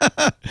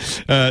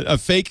 A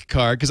fake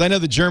car, because I know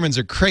the Germans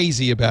are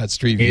crazy about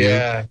Street View.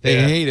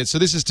 They hate it. So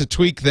this is to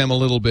tweak them a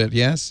little bit,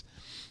 yes?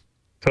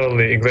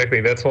 Totally,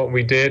 exactly. That's what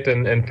we did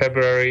in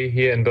February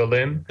here in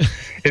Berlin.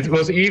 It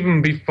was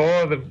even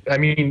before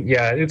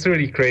it's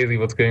really crazy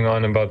what's going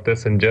on about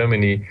this in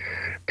Germany.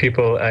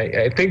 People,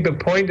 I think the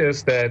point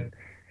is that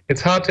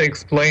it's hard to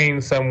explain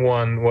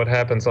someone what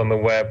happens on the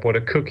web, what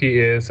a cookie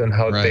is and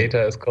how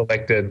data is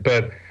collected.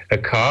 But a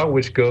car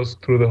which goes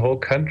through the whole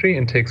country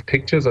and takes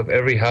pictures of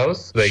every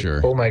house,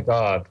 oh my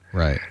God.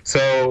 Right.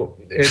 So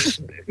it's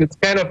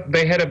kind of,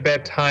 they had a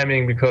bad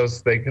timing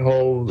because the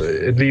whole,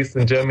 at least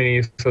in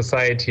Germany,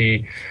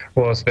 society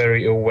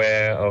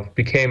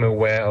became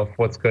aware of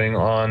what's going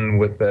on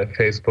with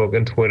Facebook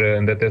and Twitter,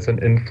 and that there's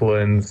an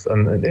influence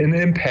and an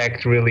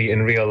impact really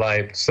in real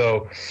life.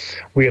 So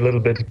we're a little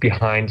bit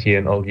behind here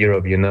in old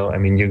Europe,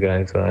 you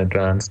guys are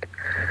advanced.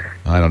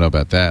 I don't know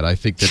about that. I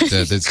think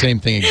that the same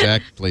thing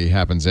exactly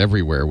happens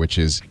everywhere, which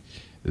is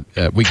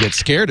we get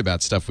scared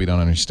about stuff we don't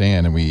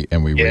understand, and we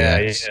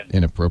react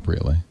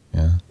inappropriately.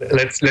 Yeah.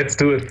 Let's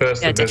do it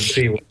first and then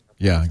see.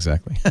 Yeah,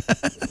 exactly.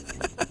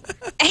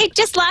 Hey,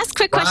 just last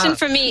quick question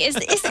for me. Am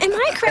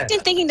I correct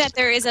in thinking that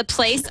there is a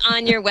place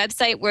on your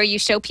website where you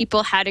show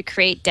people how to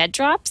create dead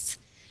drops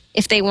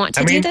if they want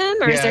to do them?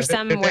 Or is there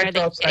somewhere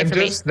that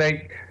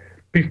information...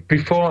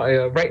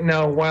 Before right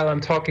now, while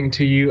I'm talking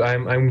to you,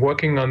 I'm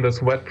working on this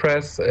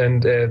WordPress,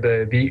 and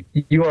the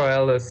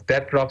URL is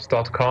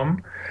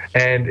deaddrops.com,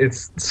 and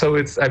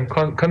I'm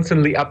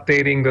constantly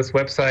updating this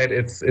website.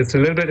 It's a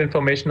little bit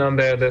information on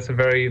there. There's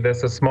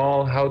a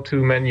small how-to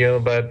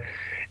manual, but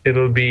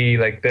it'll be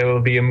like there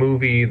will be a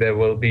movie, there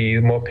will be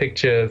more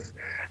pictures,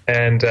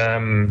 and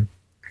I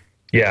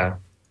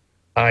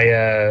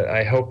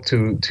hope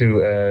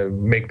to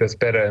make this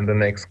better in the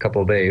next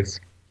couple of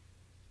days.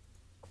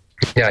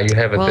 Yeah, you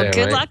have it there. Well,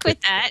 good luck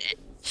with that.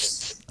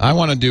 I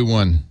want to do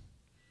one.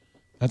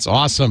 That's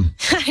awesome.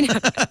 I know.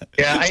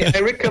 Yeah,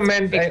 I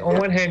recommend, on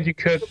one hand, you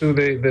could do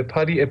the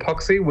putty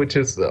epoxy, which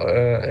is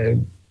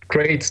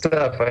great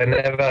stuff. I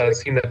never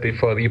seen that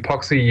before. The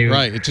epoxy,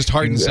 right, it just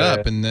hardens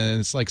up, and then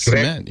it's like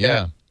cement.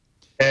 Yeah.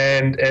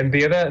 And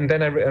the other, and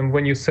then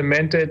when you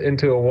cement it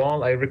into a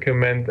wall, I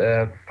recommend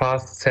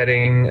fast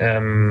setting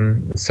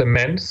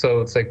cement.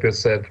 So it's like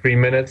this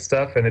 3-minute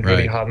stuff, and it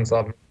really hardens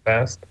up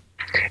fast.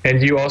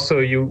 And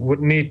you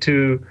would need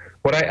to.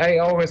 What I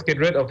always get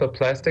rid of the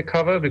plastic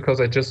cover because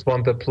I just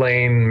want the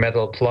plain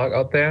metal plug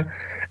out there,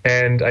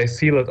 and I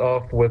seal it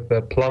off with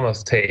the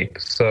plumber's tape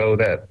so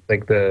that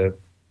like the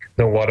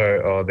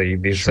water or the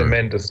Sure.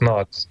 cement is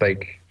not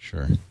like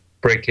Sure.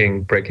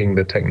 breaking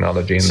the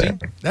technology in See, there.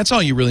 that's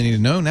all you really need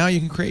to know. Now you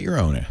can create your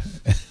own.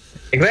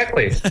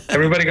 Exactly.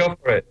 Everybody go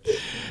for it.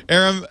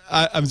 Aram,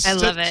 I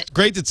love it.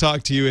 Great to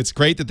talk to you. It's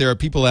great that there are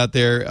people out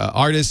there,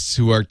 artists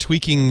who are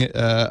tweaking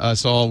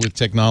us all with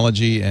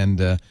technology,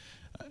 and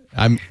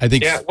I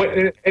think. Yeah,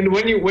 and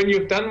when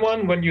you've done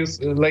one, when you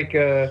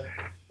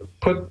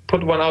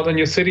put one out in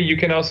your city, you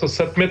can also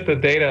submit the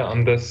data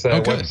on this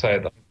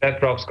website,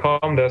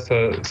 netdrops.com. There's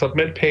a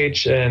submit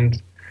page,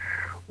 and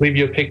leave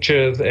your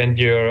pictures and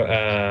your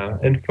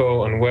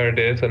info on where it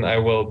is, and I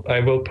will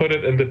put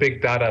it in the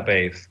big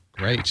database.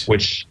 Great.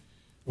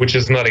 Which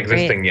is not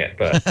existing yet,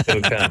 but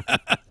it'll come.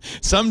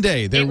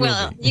 Someday there It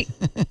will be.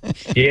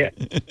 Yeah.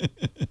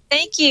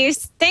 Thank you.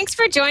 Thanks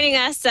for joining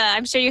us.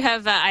 I'm sure you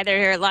have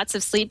either lots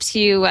of sleep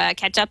to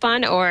catch up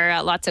on or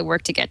lots of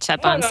work to catch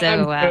up on.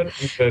 So I'm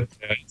good.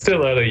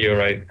 Still early, you're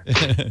right.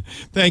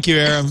 Thank you,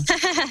 Aram.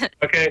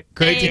 Okay.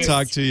 Great to Thanks.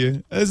 talk to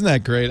you. Isn't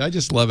that great? I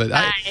just love it.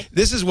 Bye.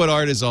 This is what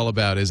art is all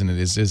about, isn't it?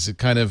 Is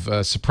kind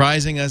of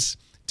surprising us,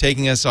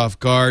 taking us off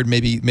guard,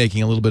 maybe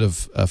making a little bit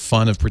of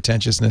fun of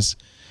pretentiousness.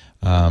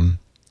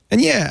 And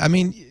yeah, I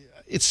mean,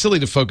 it's silly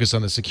to focus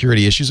on the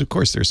security issues. Of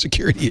course, there are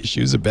security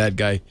issues. A bad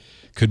guy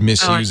could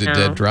misuse a no.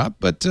 dead drop,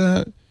 but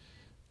I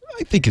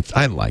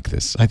like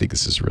this. I think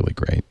this is really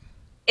great.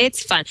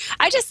 It's fun.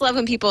 I just love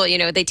when people,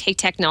 they take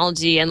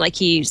technology and like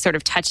he sort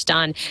of touched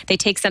on, they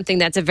take something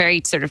that's a very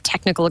sort of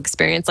technical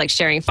experience like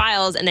sharing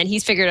files, and then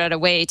he's figured out a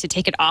way to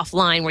take it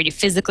offline where you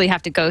physically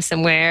have to go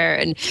somewhere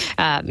and,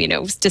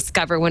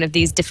 discover one of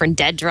these different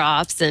dead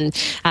drops. And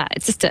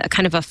it's just a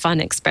kind of a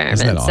fun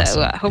experiment. Isn't that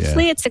So awesome?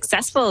 hopefully Yeah. it's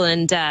successful.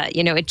 And,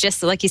 it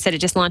just, like you said, it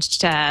just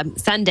launched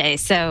Sunday.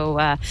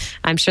 So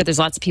I'm sure there's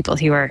lots of people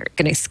who are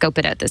going to scope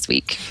it out this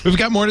week. We've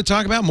got more to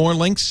talk about, more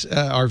links.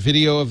 Our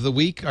video of the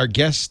week, our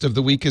guest of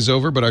the week is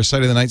over, but our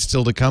site of the night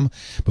still to come.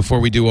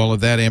 Before we do all of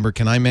that, Amber,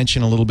 can I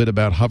mention a little bit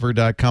about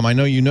Hover.com? I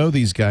know you know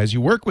these guys.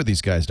 You work with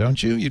these guys,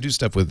 don't you? You do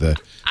stuff with the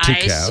Two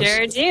Cows. I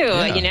sure do.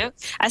 Yeah.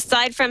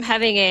 Aside from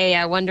having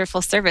a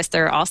wonderful service,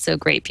 they're also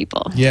great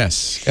people.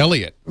 Yes.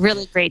 Elliot.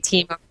 Really great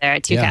team over there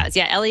at Two Yeah. Cows.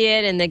 Yeah,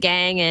 Elliot and the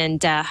gang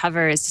and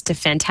Hover is just a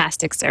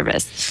fantastic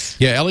service.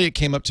 Yeah, Elliot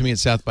came up to me at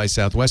South by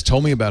Southwest,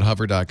 told me about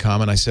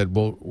Hover.com, and I said,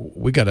 well,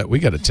 we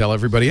gotta tell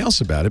everybody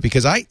else about it,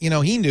 because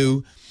he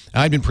knew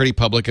I'd been pretty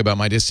public about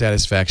my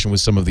dissatisfaction with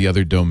some of the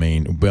other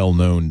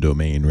well-known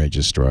domain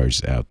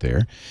registrars out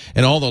there,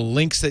 and all the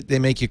links that they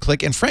make you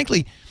click. And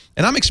frankly,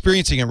 and I'm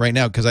experiencing it right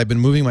now because I've been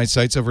moving my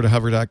sites over to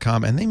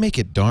Hover.com, and they make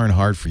it darn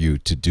hard for you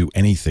to do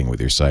anything with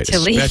your site, To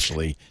leave.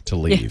 especially to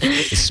leave.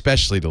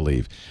 Especially to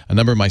leave. A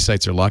number of my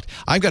sites are locked.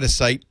 I've got a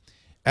site,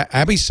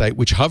 Abby's site,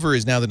 which Hover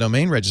is now the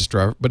domain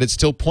registrar, but it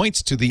still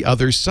points to the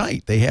other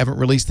site. They haven't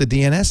released the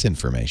DNS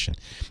information.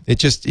 It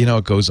just,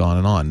 it goes on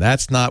and on.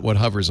 That's not what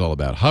Hover's all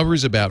about.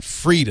 Hover's about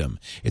freedom.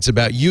 It's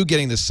about you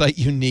getting the site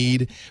you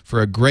need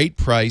for a great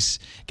price,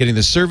 getting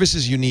the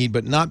services you need,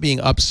 but not being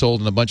upsold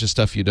and a bunch of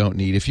stuff you don't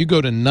need. If you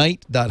go to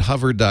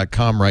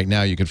night.hover.com right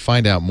now, you can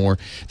find out more.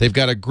 They've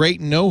got a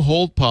great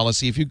no-hold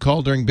policy. If you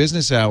call during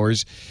business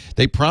hours,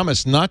 they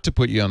promise not to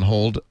put you on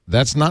hold.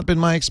 That's not been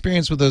my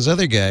experience with those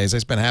other guys. I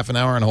spent half an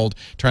hour on hold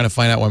trying to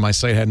find out why my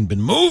site hadn't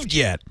been moved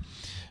yet.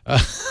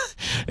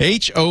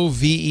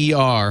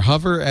 Hover,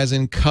 hover as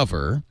in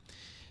cover.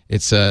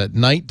 It's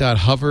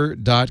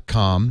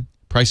night.hover.com.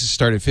 Prices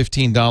start at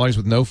 $15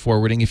 with no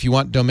forwarding. If you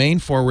want domain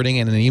forwarding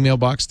and an email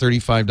box,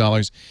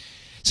 $35.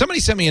 Somebody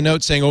sent me a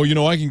note saying,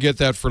 I can get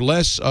that for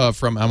less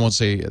from, I won't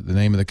say the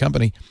name of the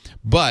company,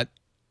 but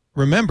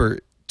remember,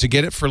 to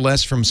get it for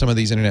less from some of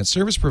these internet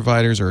service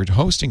providers or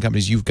hosting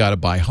companies, you've got to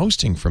buy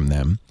hosting from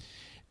them.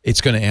 It's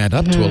going to add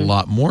up to a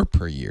lot more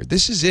per year.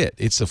 This is it.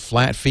 It's a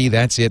flat fee.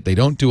 That's it. They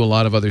don't do a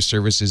lot of other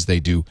services. They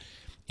do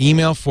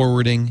email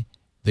forwarding.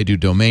 They do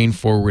domain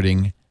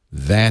forwarding.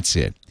 That's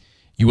it.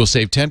 You will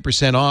save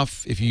 10%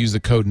 off if you use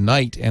the code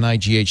NIGHT,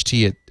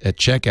 N-I-G-H-T, at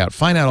checkout.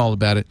 Find out all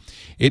about it.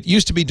 It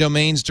used to be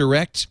Domains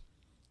Direct.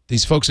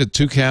 These folks at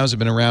Two Cows have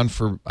been around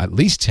for at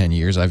least 10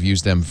 years. I've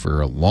used them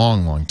for a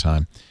long, long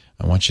time.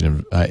 I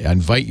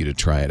invite you to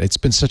try it. It's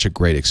been such a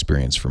great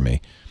experience for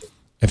me.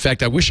 In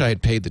fact, I wish I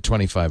had paid the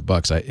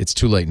 $25. It's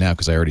too late now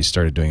because I already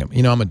started doing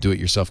it. I'm a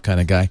do-it-yourself kind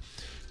of guy.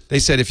 They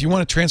said if you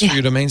want to transfer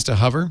your domains to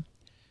Hover,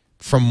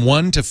 from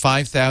 1 to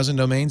 5,000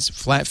 domains,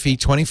 flat fee,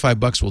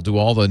 $25 will do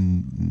all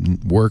the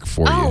work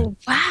for you. Oh,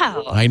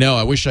 wow. I know.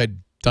 I wish I'd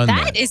done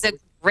that. That is a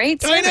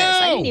great service.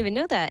 I didn't even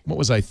know that. What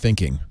was I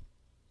thinking?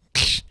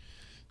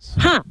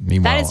 Huh.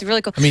 Meanwhile, That is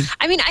really cool.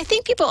 I mean, I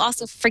think people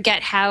also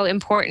forget how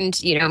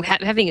important,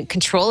 having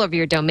control over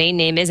your domain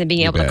name is and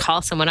being able bet. to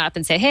call someone up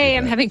and say, hey,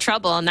 I'm having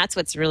trouble. And that's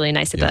what's really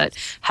nice about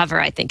Hover,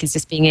 I think, is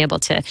just being able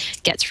to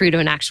get through to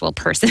an actual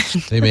person.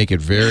 They make it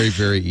very,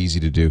 very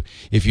easy to do.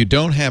 If you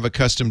don't have a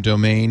custom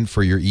domain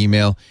for your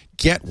email,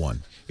 get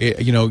one.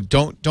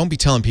 don't be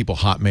telling people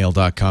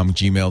hotmail.com,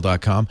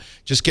 gmail.com.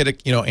 Just get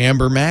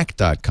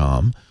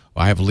ambermac.com.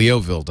 I have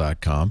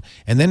leoville.com.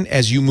 And then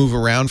as you move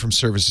around from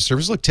service to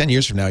service, look, 10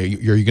 years from now,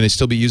 you're going to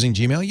still be using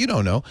Gmail? You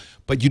don't know.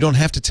 But you don't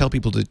have to tell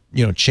people to,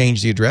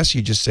 change the address.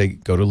 You just say,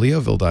 go to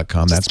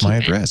leoville.com. That's my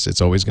address.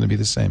 It's always going to be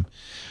the same.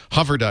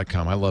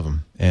 Hover.com. I love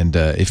them. And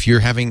if you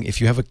have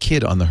a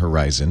kid on the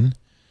horizon,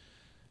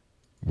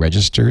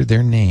 register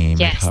their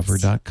name at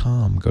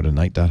hover.com. Go to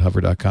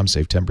night.hover.com.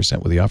 Save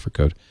 10% with the offer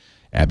code.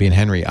 Abby and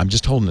Henry, I'm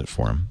just holding it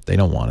for them. They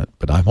don't want it,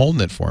 but I'm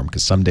holding it for them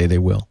because someday they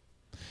will.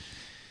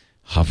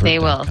 Hover. They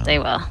will. They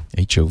will.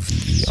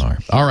 HOVER.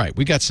 All right,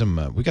 we got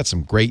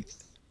some great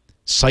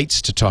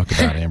sites to talk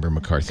about, Amber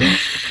McCarthy.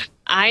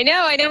 I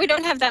know. We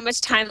don't have that much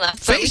time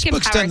left.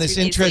 Facebook's done this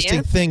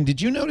interesting thing. Did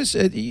you notice?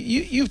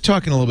 You've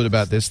talking a little bit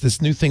about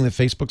this new thing that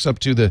Facebook's up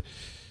to. The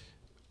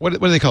what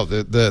do they call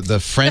it? The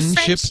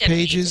friendship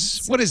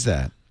pages. What is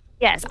that?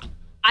 Yes,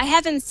 I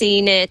haven't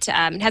seen it.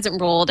 It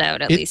hasn't rolled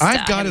out. At least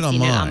I've got it on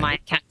mine. On my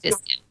account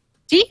just yet.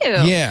 Do you?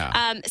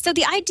 Yeah. So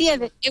the idea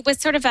of it was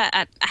sort of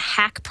a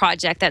hack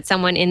project that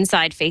someone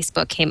inside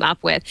Facebook came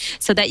up with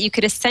so that you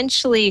could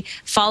essentially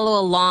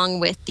follow along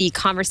with the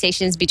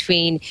conversations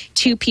between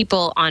two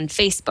people on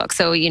Facebook.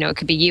 So, it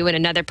could be you and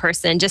another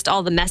person, just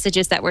all the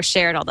messages that were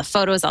shared, all the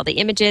photos, all the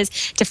images,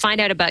 to find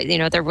out about,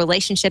 their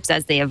relationships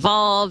as they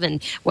evolve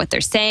and what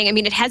they're saying. I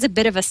mean, it has a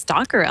bit of a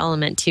stalker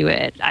element to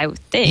it, I would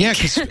think. Yeah,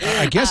 because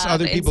I guess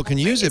other people can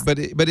use it, but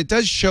it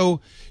does show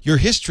your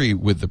history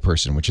with the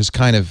person, which is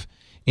kind of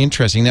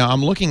interesting. Now,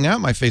 I'm looking now at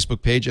my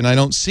Facebook page, and I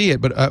don't see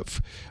it, but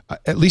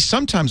at least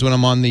sometimes when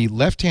I'm on the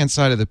left-hand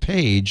side of the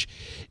page,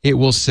 it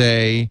will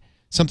say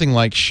something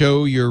like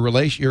 "show your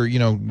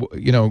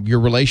your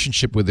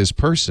relationship with this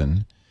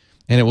person,"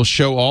 and it will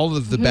show all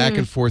of the back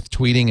and forth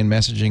tweeting and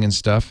messaging and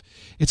stuff.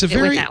 It's a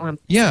very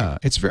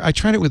it's very. I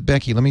tried it with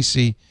Becky. Let me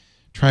see.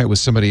 Try it with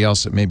somebody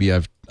else that maybe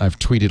I've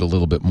tweeted a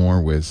little bit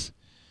more with.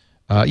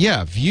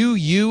 View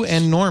you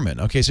and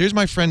Norman. Okay, so here's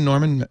my friend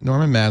Norman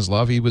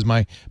Maslov. He was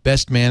my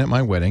best man at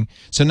my wedding.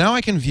 So now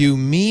I can view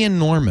me and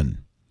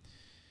Norman.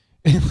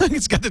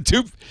 It's got the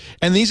two,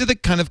 and these are the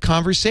kind of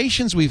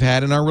conversations we've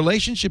had in our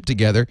relationship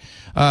together.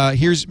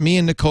 Here's me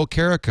and Nicole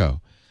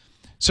Carrico.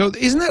 So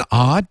isn't that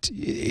odd?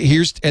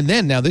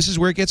 Now this is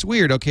where it gets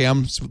weird. Okay,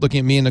 I'm looking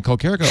at me and Nicole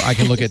Carrico. I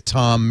can look at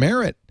Tom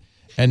Merritt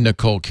and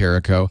Nicole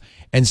Carrico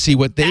and see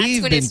what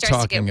they've been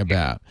talking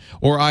about.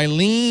 Or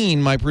Eileen,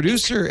 my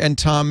producer, and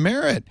Tom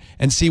Merritt,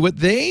 and see what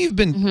they've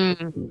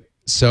been.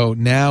 So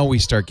now we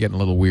start getting a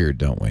little weird,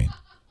 don't we?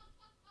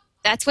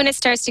 That's when it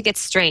starts to get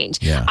strange.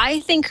 Yeah. I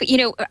think,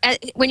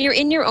 when you're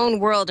in your own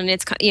world and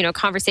it's,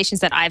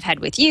 conversations that I've had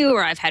with you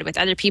or I've had with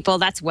other people,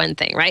 that's one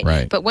thing, right?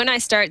 Right. But when I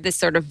start this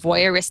sort of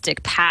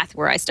voyeuristic path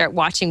where I start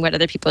watching what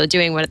other people are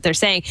doing, what they're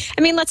saying,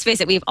 I mean, let's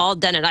face it, we've all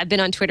done it. I've been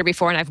on Twitter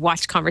before and I've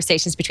watched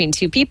conversations between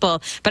two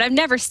people, but I've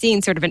never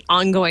seen sort of an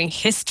ongoing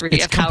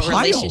history of how a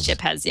relationship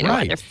has,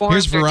 either formed.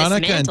 Here's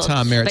Veronica and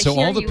Tom Merritt. So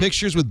all the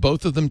pictures with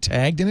both of them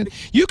tagged in it,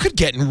 you could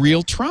get in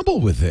real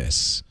trouble with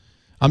this.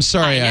 I'm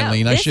sorry,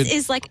 Eileen. This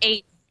is like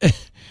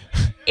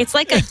it's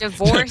like a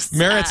divorce.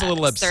 Merritt's a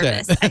little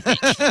upset. Service, I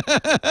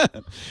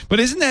think. But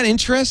isn't that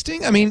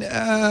interesting? I mean,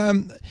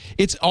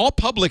 it's all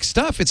public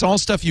stuff. It's all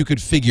stuff you could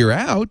figure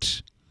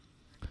out.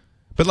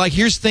 But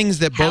here's things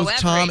that both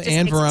However, Tom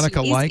and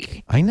Veronica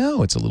like. I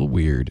know, it's a little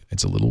weird.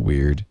 It's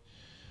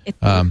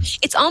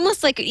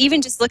almost like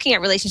even just looking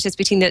at relationships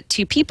between the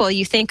two people,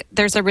 you think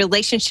there's a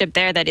relationship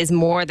there that is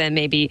more than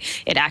maybe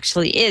it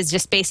actually is,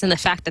 just based on the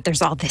fact that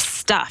there's all this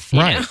stuff.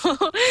 Right.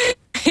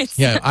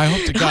 I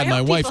hope to God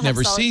my wife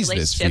never sees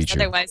this feature.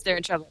 Otherwise, they're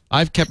in trouble.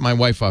 I've kept my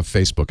wife off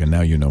Facebook, and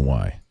now you know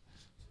why.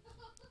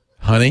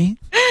 Honey?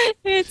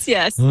 It's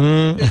yes.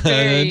 Don't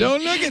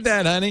look at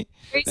that, honey.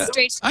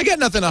 I got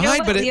nothing to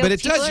hide, but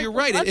it does. You're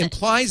right. It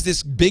implies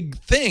this big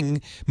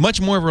thing, much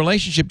more of a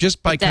relationship,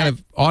 just by kind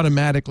of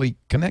automatically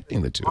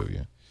connecting the two of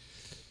you.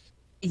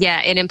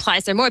 Yeah, it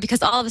implies there more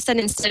because all of a sudden,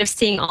 instead of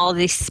seeing all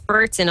these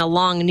spurts in a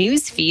long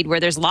news feed where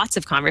there's lots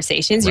of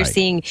conversations, you're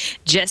seeing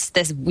just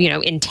this,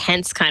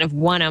 intense kind of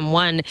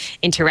one-on-one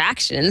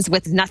interactions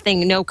with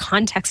no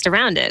context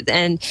around it.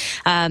 And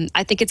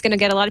I think it's going to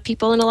get a lot of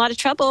people in a lot of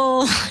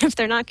trouble if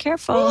they're not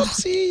careful.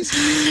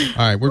 Whoopsies.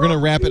 All right, we're going to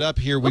wrap it up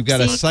here. We've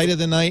got a site of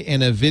the night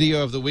and a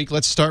video of the week.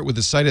 Let's start with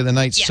the site of the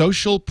night. Yeah.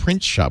 Social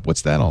Print Shop.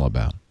 What's that all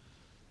about?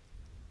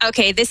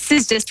 Okay, this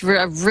is just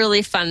a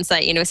really fun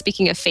site.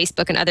 Speaking of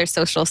Facebook and other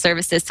social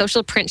services,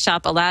 Social Print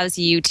Shop allows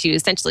you to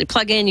essentially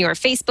plug in your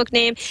Facebook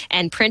name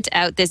and print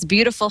out this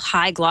beautiful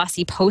high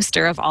glossy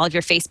poster of all of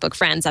your Facebook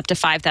friends, up to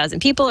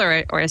 5,000 people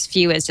or as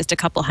few as just a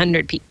couple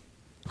hundred people.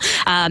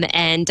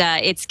 And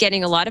it's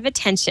getting a lot of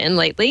attention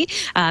lately.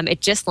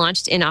 It just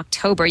launched in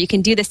October. You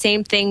can do the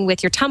same thing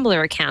with your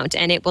Tumblr account,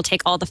 and it will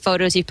take all the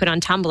photos you put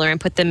on Tumblr and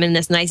put them in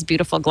this nice,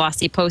 beautiful,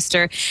 glossy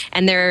poster.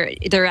 And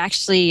they're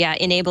actually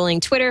enabling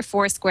Twitter,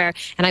 Foursquare,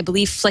 and I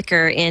believe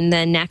Flickr in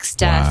the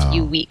next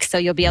few weeks. So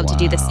you'll be able to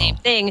do the same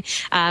thing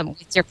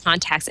with your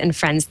contacts and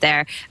friends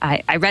there.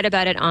 I read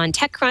about it on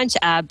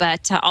TechCrunch,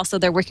 but also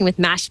they're working with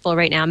Mashable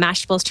right now.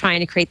 Mashable is trying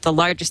to create the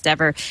largest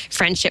ever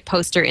friendship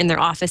poster in their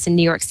office in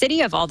New York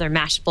City of all their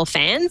Mashable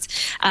fans.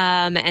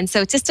 And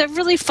so it's just a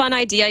really fun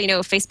idea. You know,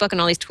 Facebook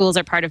and all these tools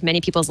are part of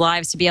many people's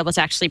lives, to be able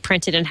to actually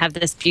print it and have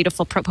this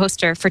beautiful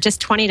poster for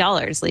just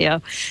 $20,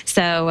 Leo.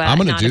 So I'm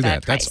going to do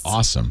that. That's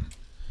awesome.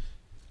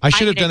 I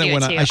should have done it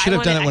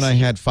when I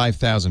had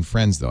 5,000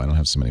 friends, though. I don't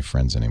have so many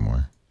friends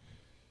anymore.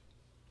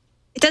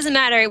 It doesn't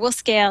matter. It will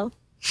scale.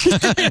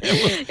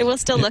 It will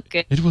still look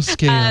good. It will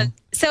scale.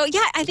 So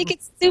yeah, I think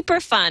it's super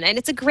fun, and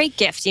it's a great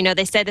gift. You know,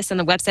 they said this on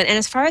the website, and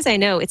as far as I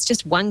know, it's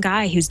just one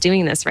guy who's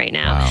doing this right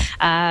now.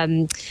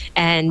 Wow.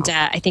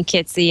 I think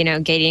it's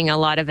gaining a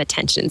lot of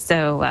attention.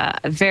 So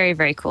a very,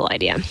 very cool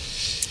idea.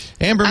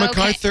 Amber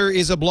MacArthur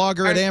is a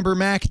blogger at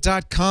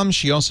ambermac.com.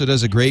 She also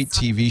does a great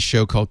TV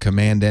show called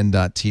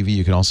CommandN.tv.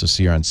 You can also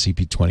see her on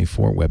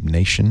CP24 Web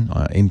Nation,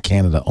 in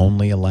Canada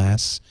only,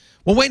 alas.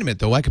 Well, wait a minute,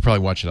 though. I could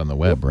probably watch it on the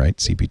web, right?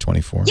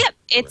 CP24. Yep,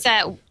 it's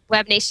at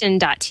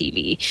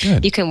webnation.tv.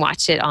 Good. You can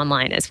watch it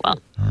online as well.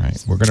 All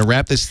right. We're going to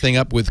wrap this thing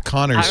up with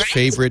Connor's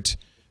favorite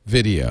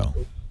video.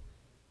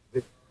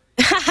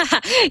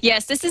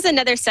 Yes, this is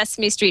another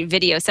Sesame Street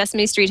video.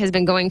 Sesame Street has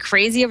been going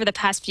crazy over the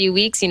past few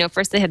weeks. You know,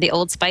 first they had the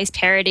Old Spice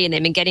parody, and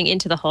they've been getting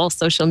into the whole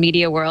social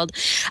media world.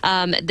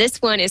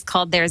 This one is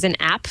called There's an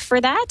App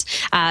for That.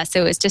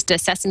 So it's just a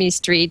Sesame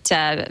Street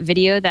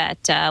video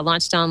that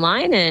launched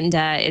online and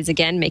is,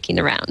 again, making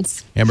the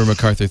rounds. Amber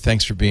MacArthur,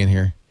 thanks for being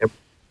here. Yep.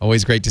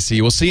 Always great to see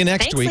you. We'll see you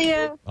next week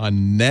Leo.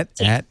 on Net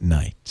at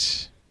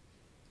Night.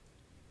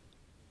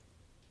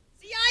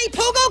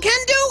 Pogo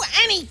can do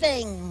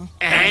anything.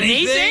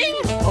 Anything?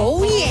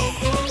 Oh, yeah.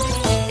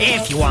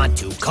 If you want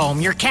to comb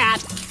your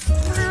cat,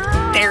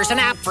 there's an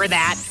app for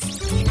that.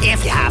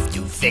 If you have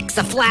to fix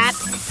a flat,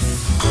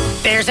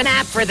 there's an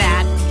app for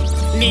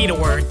that. Need a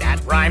word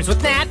that rhymes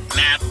with gnat?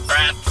 Gnat,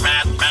 rat,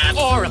 rat, mat.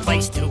 Or a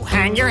place to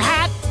hang your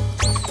hat?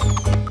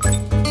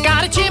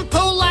 Got a chimp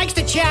who likes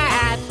to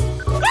chat?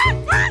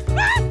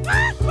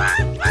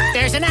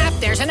 There's an app,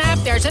 there's an app,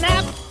 there's an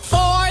app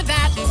for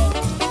that.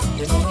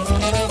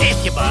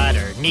 If your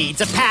butter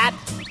needs a pat,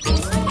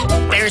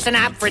 there's an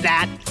app for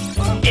that.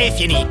 If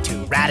you need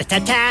to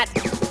rat-a-tat-tat,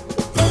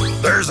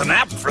 There's an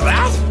app for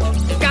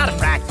that? gotta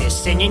practice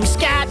singing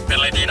scat.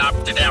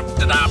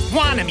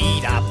 Wanna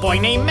meet a boy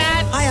named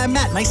Matt? Hi, I'm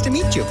Matt. Nice to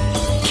meet you.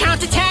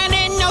 Count to 10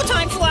 in no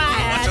time flat.